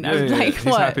fine. Yeah, I'm yeah, like, he's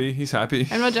what? happy. He's happy.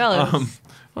 I'm not jealous.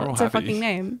 We're all What's her happy. fucking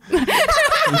name? Who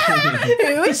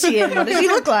is she and what does she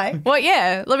look like? What?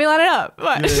 Yeah, let me line it up.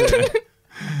 What? Yeah.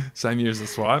 Same year as the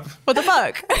swipe. What the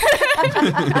fuck?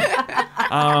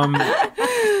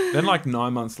 Then, like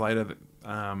 9 months later,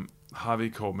 Harvey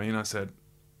called me and I said,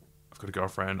 "I've got a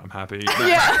girlfriend. I'm happy."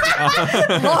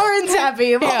 Lauren's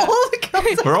happy of Yeah. all the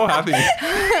girls. We're all happy.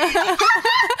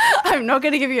 I'm not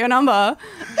going to give you a number.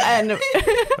 And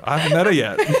I haven't met her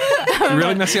yet. You're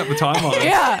really messing up the timeline.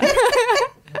 yeah,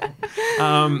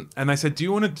 And they said, "Do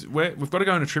you want to? We've got to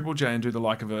go into Triple J and do the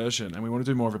Like a version, and we want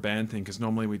to do more of a band thing because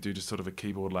normally we do just sort of a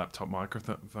keyboard, laptop,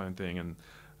 microphone thing." And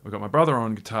we got my brother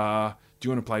on guitar. Do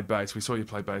you want to play bass? We saw you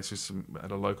play bass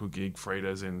at a local gig,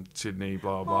 Frida's in Sydney.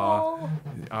 Blah blah. blah.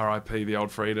 R.I.P. the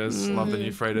old Frida's. Love the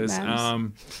new Frida's.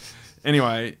 Mams.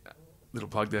 Anyway. Little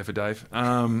plug there for Dave.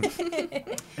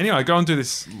 Anyway, I go and do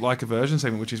this Like a version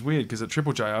segment, which is weird because at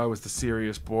Triple J I was the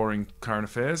serious, boring current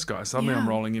affairs guy. Suddenly I'm Yeah.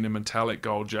 rolling in a metallic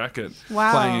gold jacket,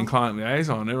 Wow. playing in client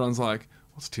liaison. Everyone's like,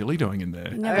 "What's Tilly doing in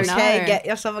there?" never Okay, know. get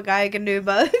yourself a guy who can do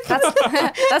both.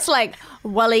 That's like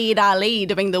Waleed Ali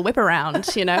doing the whip around,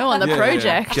 you know, on the Yeah,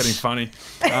 project. getting funny,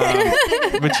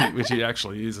 which he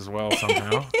actually is as well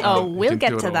somehow. Oh, He we'll didn't get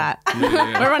do it to all. that.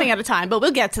 Yeah. We're running out of time, but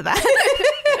we'll get to that.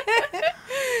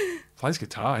 Plays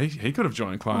guitar. He could have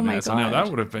joined client Oh my liaison. Now God. that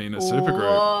would have been a super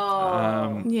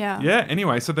group. Yeah. Yeah,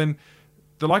 anyway, so then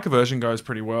the Like a version goes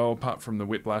pretty well, apart from the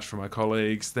whiplash from my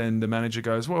colleagues. Then the manager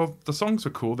goes, "Well, the songs are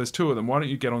cool. There's 2 of them. Why don't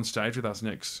you get on stage with us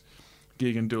next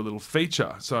gig and do a little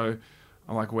feature?" So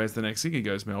I'm like, "Where's the next gig?" He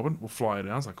goes, "Melbourne. We'll fly you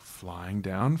down." I was like, "Flying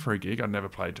down for a gig?" I'd never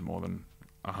played to more than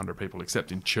 100 people,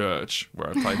 except in church, where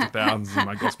I played to thousands in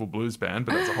my gospel blues band,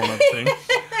 but that's a whole other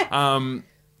thing.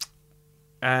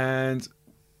 And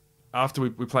after we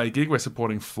play a gig, we're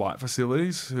supporting flight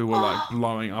facilities who were like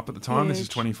blowing up at the time. This is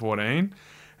Huge. 2014.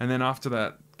 And then after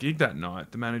that gig that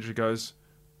night, the manager goes,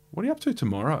 "What are you up to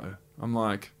tomorrow?" I'm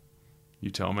like, "You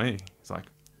tell me." He's like,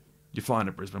 "You're flying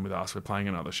to Brisbane with us. We're playing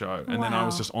another show." And then I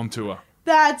was Wow. just on tour.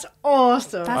 That's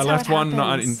awesome. That's I how left it one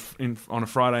night happens. on a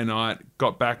Friday night,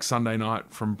 got back Sunday night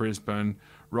from Brisbane,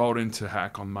 rolled into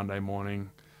Hack on Monday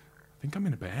morning. I think I'm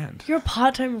in a band. You're a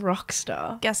part-time rock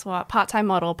star. Guess what? Part-time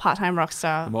model, part-time rock The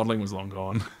star, modelling was long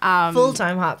gone.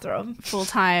 Full-time heartthrob.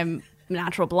 full-time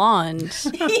natural blonde.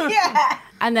 Yeah.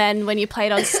 And then when you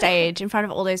played on stage in front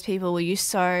of all those people, were you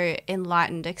so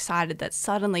enlightened, excited that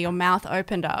suddenly your mouth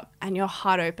opened up and your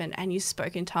heart opened and you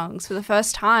spoke in tongues for the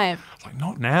first time? I was like,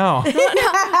 "Not now."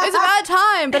 It's about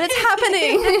time, but it's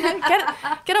happening.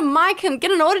 Get a mic and get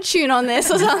an autotune on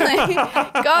this or something.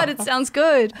 God, it sounds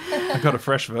good. I got a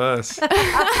fresh verse.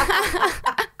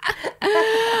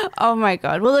 Oh my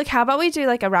God. Well, look, how about we do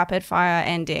like a rapid fire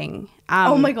ending?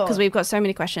 Oh my God. Because we've got so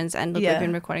many questions and look, Yeah. we've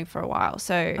been recording for a while.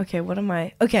 So Okay, what am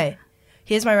I? Okay,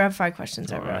 here's my rapid-fire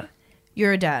questions I Alright. wrote.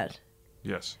 You're a dad.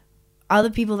 Yes. Other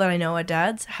people that I know are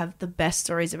dads have the best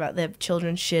stories about their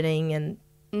children shitting and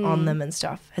on them and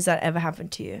stuff. Has that ever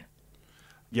happened to you?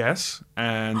 Yes,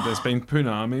 and there's been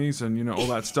punamis and all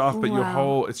that stuff, but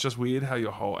Wow. it's just weird how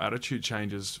your whole attitude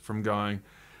changes from going,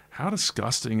 "How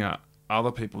disgusting are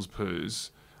other people's poos,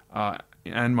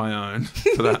 and my own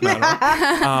for that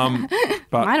matter."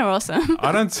 But mine are awesome.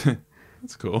 I don't.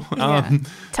 That's cool. Yeah.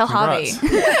 Tell congrats.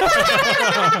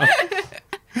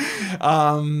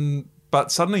 Harvey. But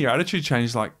suddenly your attitude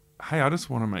changes. Like, hey, I just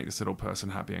want to make this little person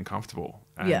happy and comfortable.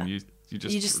 And Yeah. you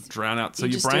just drown out. So you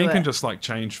your just brain do can it. just like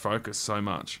change focus so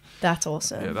much. That's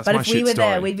awesome. Yeah, that's but my if we shit were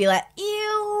there, story. we'd be like,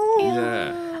 ew.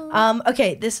 Yeah.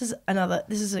 Okay, this is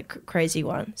a crazy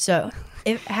one. So,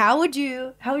 how would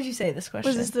you say this question?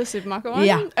 Was this the supermarket one?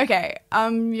 Yeah. Okay.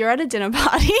 You're at a dinner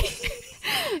party.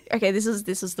 Okay, this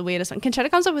is the weirdest one. Conchetta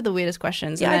comes up with the weirdest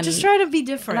questions. Yeah, and just try to be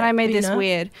different. And then I made you this know?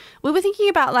 weird. We were thinking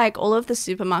about like all of the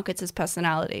supermarkets as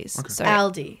personalities. Okay. So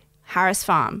Aldi, Harris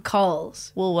Farm,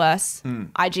 Coles, Woolworths,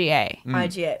 IGA.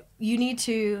 IGA. You need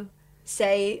to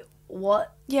say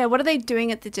what. Yeah, what are they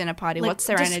doing at the dinner party? Like, What's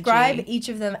their describe energy? each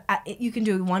of them. You can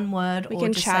do one word We or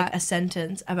can just chat. like a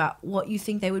sentence about what you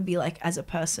think they would be like as a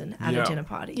person at Yeah. a dinner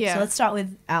party. Yeah. So let's start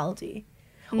with Aldi.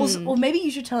 Or maybe you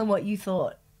should tell them what you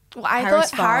thought. Well, I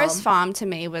Harris thought Harris Farm. Farm to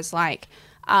me was like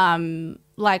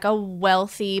a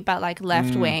wealthy but like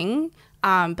left wing,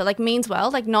 but like means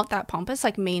well, like not that pompous,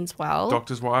 like means well.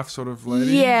 Doctor's wife sort of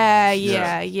lady.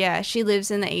 Yeah. She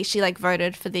lives in the East. She like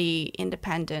voted for the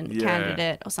independent Yeah.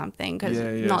 candidate or something because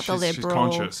Yeah. not the She's liberal.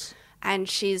 conscious. And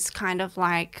she's kind of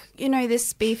like,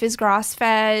 this beef is grass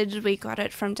fed. We got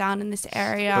it from down in this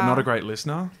area. But not a great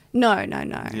listener. No.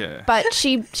 Yeah. But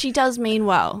she does mean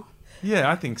well.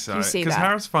 Yeah, I think so. You see Because that?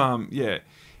 Harris Farm, it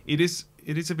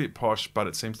is a bit posh, but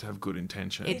it seems to have good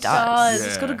intentions. It does.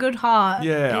 It's Yeah. got a good heart.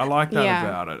 Yeah, I like that Yeah.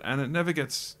 about it. And it never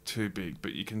gets too big,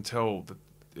 but you can tell that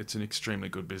it's an extremely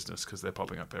good business because they're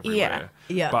popping up everywhere.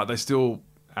 Yeah. But they still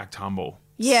act humble.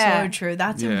 Yeah. So true.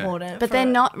 That's Yeah. important. But for- they're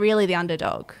not really the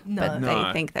underdog. No. But No.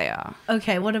 they think they are.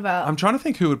 Okay, what about I'm trying to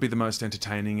think who would be the most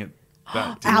entertaining at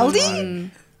that dinner.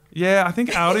 Aldi? Yeah, I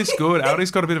think Aldi's good.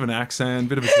 Aldi's got a bit of an accent,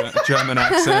 bit of a German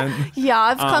accent. Yeah,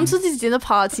 I've come to this dinner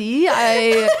party.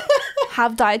 I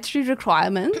have dietary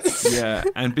requirements. Yeah,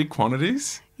 and big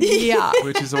quantities, Yeah.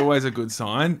 which is always a good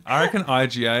sign. I reckon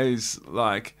IGA's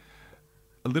like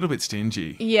a little bit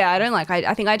stingy. Yeah, I don't like.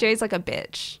 I think IJ is like a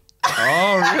bitch.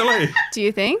 Oh, really? Do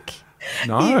you think?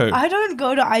 No. I don't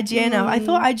go to IGA now. I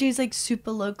thought IGA is like super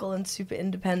local and super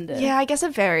independent. Yeah, I guess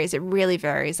it varies. It really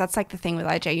varies. That's like the thing with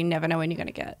IJ. You never know when you're going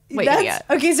to get. What you're going to That's,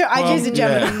 get. okay, so IGA is a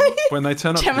Gemini. Yeah. When they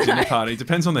turn up to the dinner Gemini. party,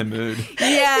 depends on their mood.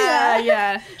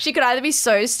 Yeah. She could either be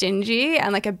so stingy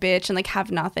and like a bitch and like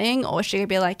have nothing, or she could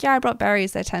be like, yeah, I brought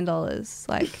berries. They're $10.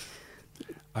 Like,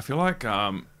 I feel like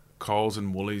Coles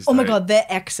and Woolies. Oh my god, they're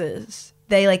exes.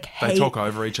 They like hate. They talk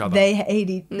over each other. They hate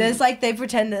each. There's like they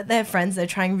pretend that they're friends. They're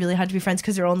trying really hard to be friends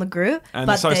because they're all in the group. and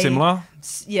but they're so similar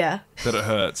Yeah. that it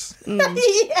hurts.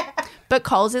 Yeah. but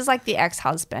Coles is like the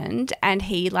ex-husband, and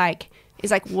he like is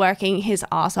like working his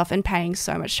ass off and paying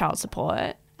so much child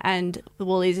support. And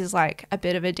Woolies is like a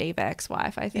bit of a diva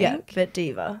ex-wife, I think. Yeah, bit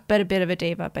diva. But a bit of a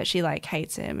diva, but she like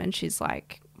hates him, and she's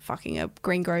like fucking a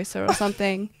greengrocer or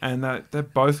something. And they're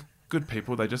both good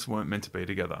people. They just weren't meant to be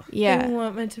together. They Yeah,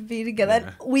 weren't meant to be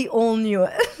together. We all knew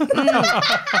it.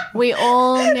 we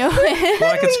all know it.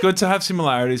 Like, it's good to have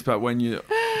similarities, but when you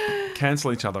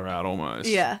cancel each other out almost,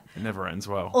 Yeah. it never ends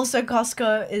well. Also,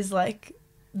 Costco is like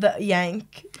the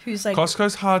Yank who's like,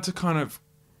 Costco's hard to kind of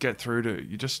get through to.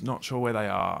 You're just not sure where they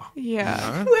are.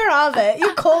 Yeah. You know? where are they?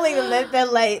 You're calling them. They're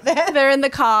late. They're in the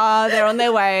car, they're on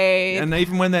their way. And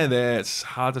even when they're there, it's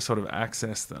hard to sort of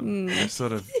access them. They're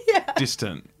sort of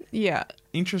distant. Yeah.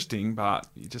 Interesting, but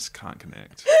you just can't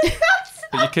connect.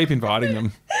 But you keep inviting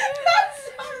them.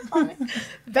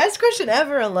 Best question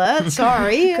ever alert.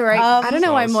 Sorry. Great. I don't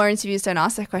know why Nice. more interviews don't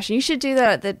ask that question. You should do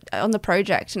that on the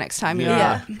project next time you're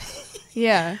Yeah. out.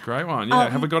 Yeah. Great one. Yeah.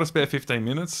 Have we got a spare 15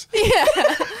 minutes? Yeah.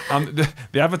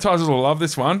 The advertisers will love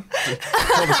this one.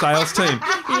 For the sales team.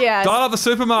 Yeah. Dial up the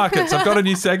supermarkets. I've got a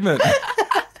new segment.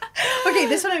 Okay,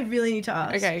 this one I really need to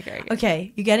ask. Okay.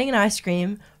 Okay, you're getting an ice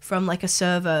cream from like a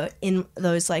server in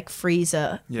those like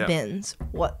freezer Yeah. bins.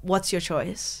 What's your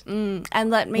choice? And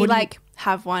let me What do you- like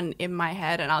have one in my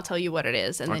head, and I'll tell you what it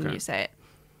is, and then Okay. you say it.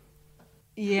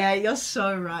 Yeah, you're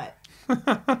so right.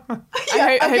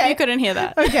 I hope you couldn't hear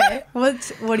that. Okay, what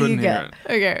do you Couldn't get?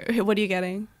 hear it. Okay. What are you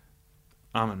getting?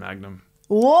 Almond Magnum.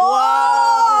 Whoa!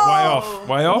 Way off.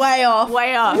 Way off. Way off.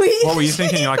 Way off. What were you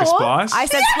thinking? Like a spice? I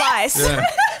said slice. Yeah.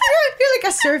 You're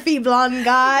like a surfy blonde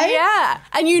guy. Yeah,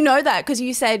 and you know that because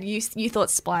you said you thought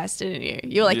splice, didn't you?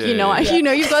 You're like, Yeah, you know, yeah. you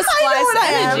know, you've got I know what I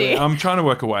splice am. energy. I'm trying to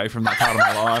work away from that part of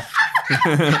my life.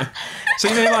 So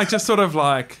you mean like just sort of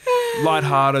like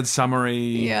lighthearted, summery?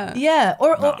 Yeah. Yeah,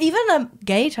 or even a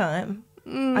gay time.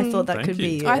 I thought that Thank could you.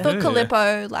 be you. I thought Yeah.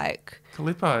 Calippo, like,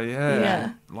 Calippo, yeah. Yeah.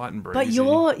 Light and breezy.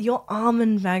 But your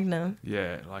almond Magnum.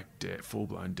 Yeah, like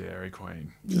full-blown Dairy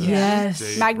Queen. Yes.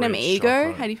 Deep, Magnum rich Ego.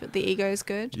 chocolate. How do you feel? The Ego is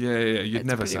good. Yeah. You'd It's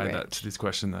never pretty say rich. that to this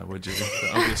question, though, would you?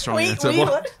 That would be a strong Wait, answer. I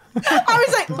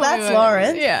was like, that's wait.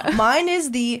 Lauren. Yeah. Mine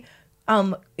is the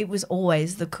it was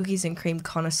always the cookies and cream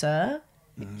connoisseur.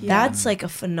 That's like a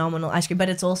phenomenal ice cream, but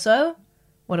it's also,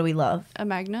 what do we love? A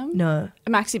Magnum? No, A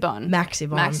Maxi-Bon.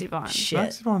 Maxi-Bon. Maxi-Bon. Shit.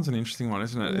 Maxi-Bon's an interesting one,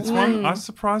 isn't it? It's one. I'm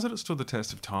surprised that it stood the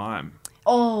test of time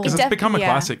Oh, because it's become a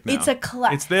classic now. It's a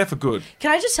It's there for good.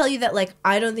 Can I just tell you that, like,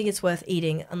 I don't think it's worth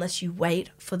eating unless you wait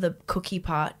for the cookie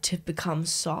part to become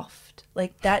soft.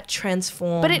 Like, that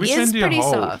transforms. But it Which is end do you pretty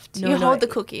hold? soft. No, you no, hold the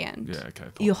cookie end. Yeah, okay.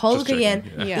 you hold Just the cookie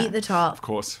checking, in, Yeah. eat the top, Of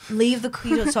course. leave the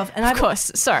cookie to soft. And Of course.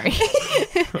 Sorry.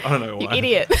 I don't know You why.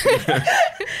 idiot.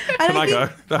 Can I go?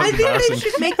 That was I think they embarrassing.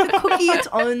 should make the cookie its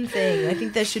own thing. I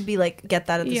think there should be, like, get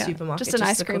that at the Yeah. supermarket. Just an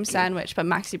ice the cream cookie. sandwich, but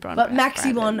Maxi-Bon. But branded.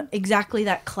 Maxi-Bon, exactly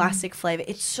that classic flavor.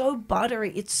 It's so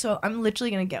buttery. It's so. I'm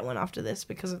literally gonna get one after this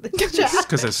because of this. Just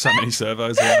because there's so many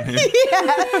servos around here.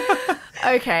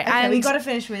 Okay, Okay, and we gotta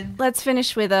finish with. let's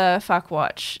finish with a fuck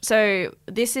watch. So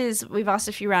this is, we've asked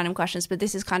a few random questions, but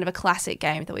this is kind of a classic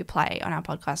game that we play on our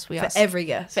podcast. We For ask every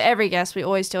guest. for every guest, we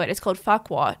always do it. It's called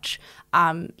Fuck Watch.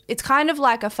 It's kind of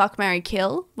like a fuck, marry,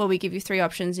 kill, where we give you 3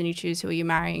 options and you choose who are you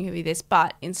marrying, who are you this.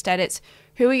 But instead, it's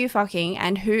who are you fucking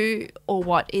and who or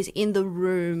what is in the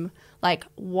room, like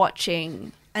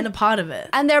watching, And a part of it.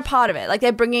 and they're a part of it. Like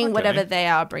they're bringing Okay. whatever they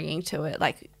are bringing to it,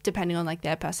 like depending on like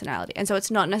their personality. And so it's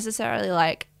not necessarily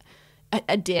like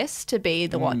a diss to be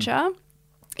the watcher.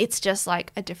 It's just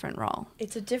like a different role.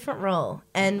 It's a different role,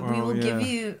 and we Well, will give yeah.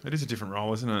 you. It is a different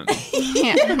role, isn't it?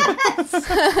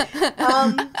 Yeah.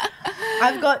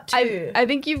 I've got two. I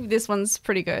think this one's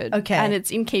pretty good. Okay. And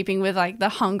it's in keeping with like the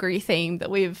hungry theme that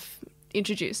we've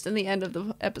introduced in the end of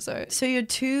the episode. So your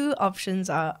two options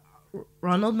are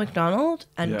Ronald McDonald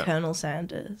and Yeah. Colonel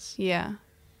Sanders. Yeah.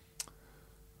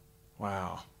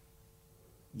 Wow.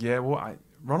 Yeah, well,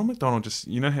 Ronald McDonald just,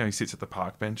 you know how he sits at the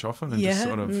park bench often and Yeah, just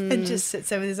sort of, and just sits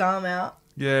there with his arm out.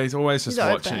 yeah, he's always just He's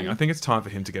watching. open. I think it's time for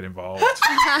him to get involved.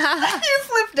 You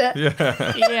flipped it.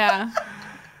 Yeah. Yeah.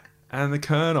 And the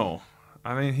Colonel,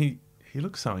 I mean, he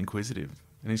looks so inquisitive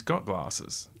and he's got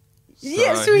glasses.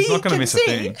 Yeah, so he's he not going to can miss see.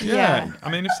 a thing. Yeah. Yeah. I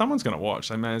mean, if someone's going to watch,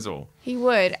 they may as well. He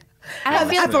would. And I Have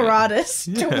feel, apparatus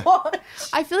Yeah. to watch.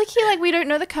 I feel like we don't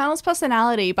know the Colonel's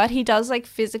personality, but he does like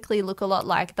physically look a lot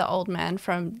like the old man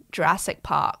from Jurassic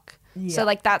Park. Yeah. So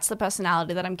like that's the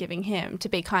personality that I'm giving him, to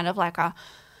be kind of like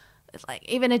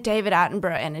even a David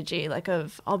Attenborough energy, like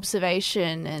of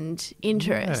observation and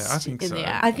interest. Yeah, I think in so. the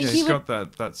act. I think yeah, he he's would-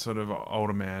 got that sort of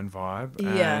older man vibe.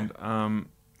 Yeah. And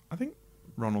I think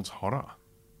Ronald's hotter.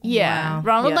 Yeah. Wow.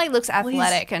 Ronald Yeah. like looks he's-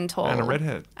 athletic and tall. And a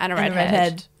redhead. And a And a redhead.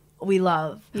 redhead. We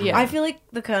love. Yeah. I feel like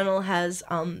the Colonel has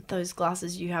those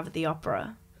glasses you have at the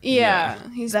opera. Yeah.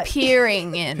 He's That-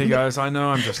 peering in. He goes, I know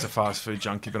I'm just a fast food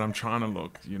junkie, but I'm trying to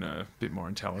look, a bit more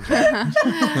intelligent.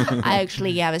 I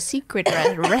actually have a secret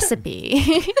recipe.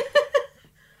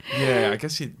 Yeah, I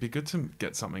guess it'd be good to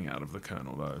get something out of the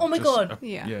Colonel, though. Oh my Just God.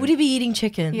 Yeah. Would he be eating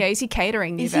chicken? Yeah, is he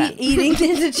catering the Is he event?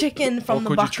 eating the chicken Or from the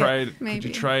could bucket? Could Maybe.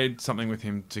 you trade something with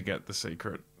him to get the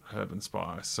secret herb and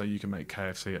spice so you can make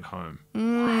KFC at home?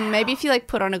 Maybe if you like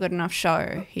put on a good enough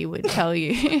show, he would tell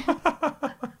you.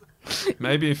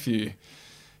 Maybe if you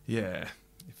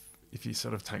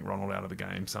sort of take Ronald out of the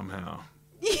game somehow.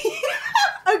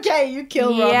 Okay, you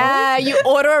kill Ronald. Yeah, you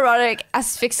autoerotic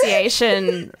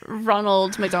asphyxiation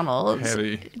Ronald McDonald.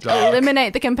 Heavy, dark.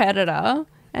 Eliminate the competitor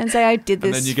and say, I did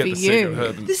And this then you get for the secret you.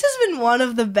 herb and This has been one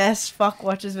of the best fuck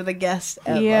watches with a guest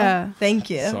ever. Yeah. Thank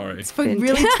you. Sorry. For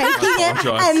really taking it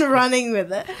apologise. and running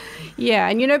with it. Yeah,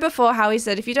 and you know before how he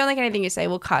said, if you don't like anything you say,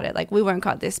 we'll cut it. Like, we won't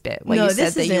cut this bit where No, you said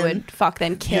this that is you in. would fuck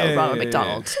then kill Yeah, Ronald yeah,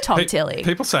 McDonald, yeah. Tom Tilley.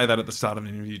 People say that at the start of an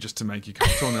interview just to make you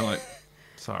comfortable, and they're like,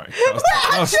 sorry.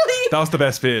 That was the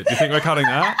best bit. Do you think we're cutting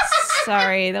that?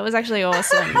 Sorry, that was actually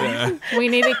awesome. Yeah. We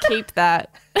need to keep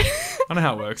that. I know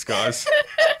how it works, guys.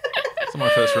 It's my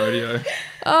first rodeo.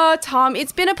 Oh, Tom,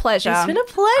 it's been a pleasure. It's been a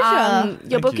pleasure. Your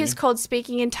Thank book you. is called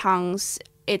Speaking in Tongues.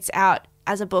 It's out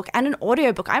as a book and an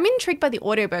audiobook. I'm intrigued by the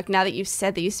audiobook now that you've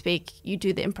said that you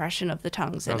do the impression of the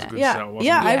tongues That in was it. good. Yeah, sell, wasn't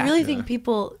yeah, it? I really Yeah. think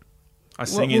people. I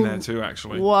sing in there too,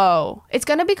 actually. Whoa. It's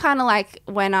going to be kind of like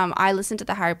when I listened to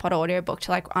the Harry Potter audiobook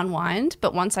to like unwind,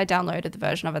 but once I downloaded the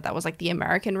version of it that was like the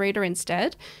American reader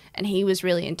instead, and he was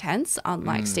really intense,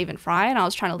 unlike Stephen Fry, and I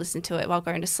was trying to listen to it while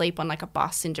going to sleep on like a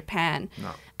bus in Japan. No.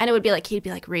 And it would be like, he'd be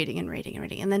like reading,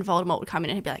 and then Voldemort would come in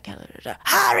and he'd be like,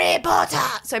 Harry Potter!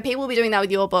 So people will be doing that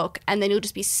with your book, and then you'll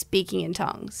just be speaking in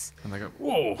tongues. And they go,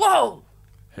 whoa. Whoa!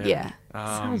 Heavy. Yeah.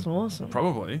 Sounds awesome.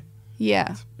 Probably.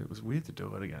 Yeah. It was weird to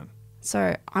do it again.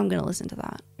 So I'm going to listen to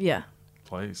that. Yeah.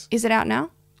 Please. Is it out now?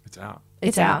 It's out.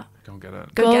 It's out. Go and get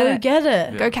it. Go get it. Get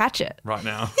it. Yeah. Go catch it. Right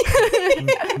now.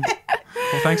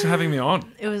 Well, thanks for having me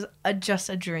on. It was just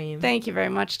a dream. Thank you very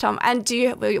much, Tom. And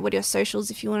what are your socials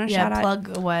if you want to Yeah, shout out?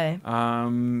 plug away.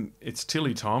 It's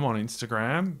Tilly Tom on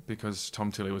Instagram because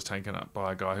Tom Tilly was taken up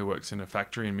by a guy who works in a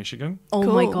factory in Michigan. Oh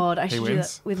Cool. my God, I He should do that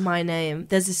wins. with my name.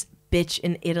 There's this bitch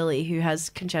in Italy who has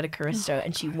Conchetta Caristo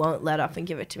and she won't let up and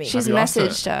give it to me. She's Have you asked her?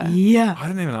 messaged her. Yeah. I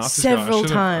didn't even ask Several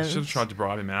this guy. I times. should have tried to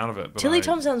bribe him out of it. But Tilly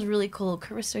Tom sounds really cool.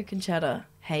 Caristo Conchetta,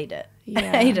 hate it. Yeah.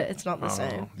 Hate it. It's not the Oh,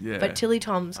 same. yeah. But Tilly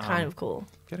Tom's kind of cool.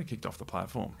 Get her kicked off the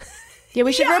platform. Yeah,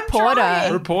 we should Yeah, I'm report trying.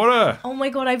 her. Reporter. Oh my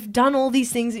God, I've done all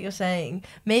these things that you're saying.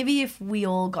 Maybe if we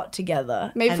all got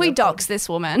together. Maybe if and we reported- dox this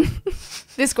woman,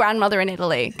 this grandmother in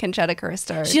Italy, Conchetta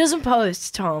Caristo. She doesn't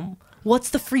post, Tom.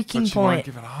 What's the freaking But she won't point?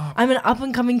 give it up. I'm an up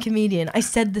and coming comedian. I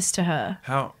said this to her.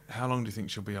 How long do you think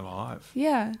she'll be alive?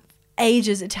 Yeah.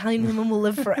 Ages. Italian women will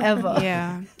live forever.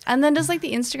 Yeah. And then does like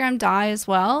the Instagram die as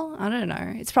well? I don't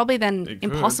know. It's probably then It could.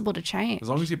 impossible to change. As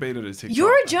long as you beat it at TikTok.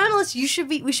 You're a journalist. We should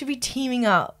be teaming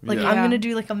up. Like Yeah. I'm Yeah. gonna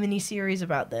do like a mini series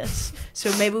about this.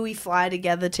 So maybe we fly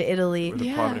together to Italy. with a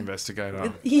Yeah. private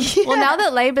investigator. Yeah. Well, now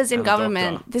that Labour's in And a doctor.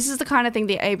 government, this is the kind of thing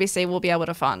the ABC will be able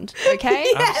to fund.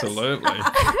 Okay? Absolutely.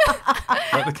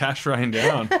 Let the cash rain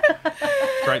down.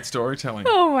 Great storytelling.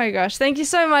 Oh my gosh. Thank you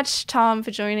so much, Tom,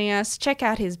 for joining us. Check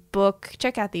out his book.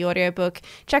 Check out the audiobook.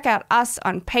 Check out us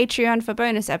on Patreon for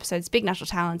bonus episodes, Big Natural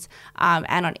Talents,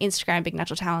 and on Instagram, Big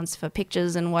Natural Talents for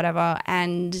pictures and whatever.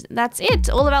 And that's it.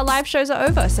 All of our live shows are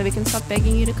over, so we can stop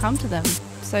begging you to come to them.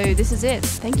 So this is it.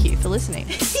 Thank you for listening.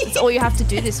 That's all you have to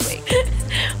do this week.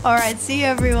 All right. See you,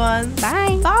 everyone.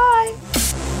 Bye. Bye.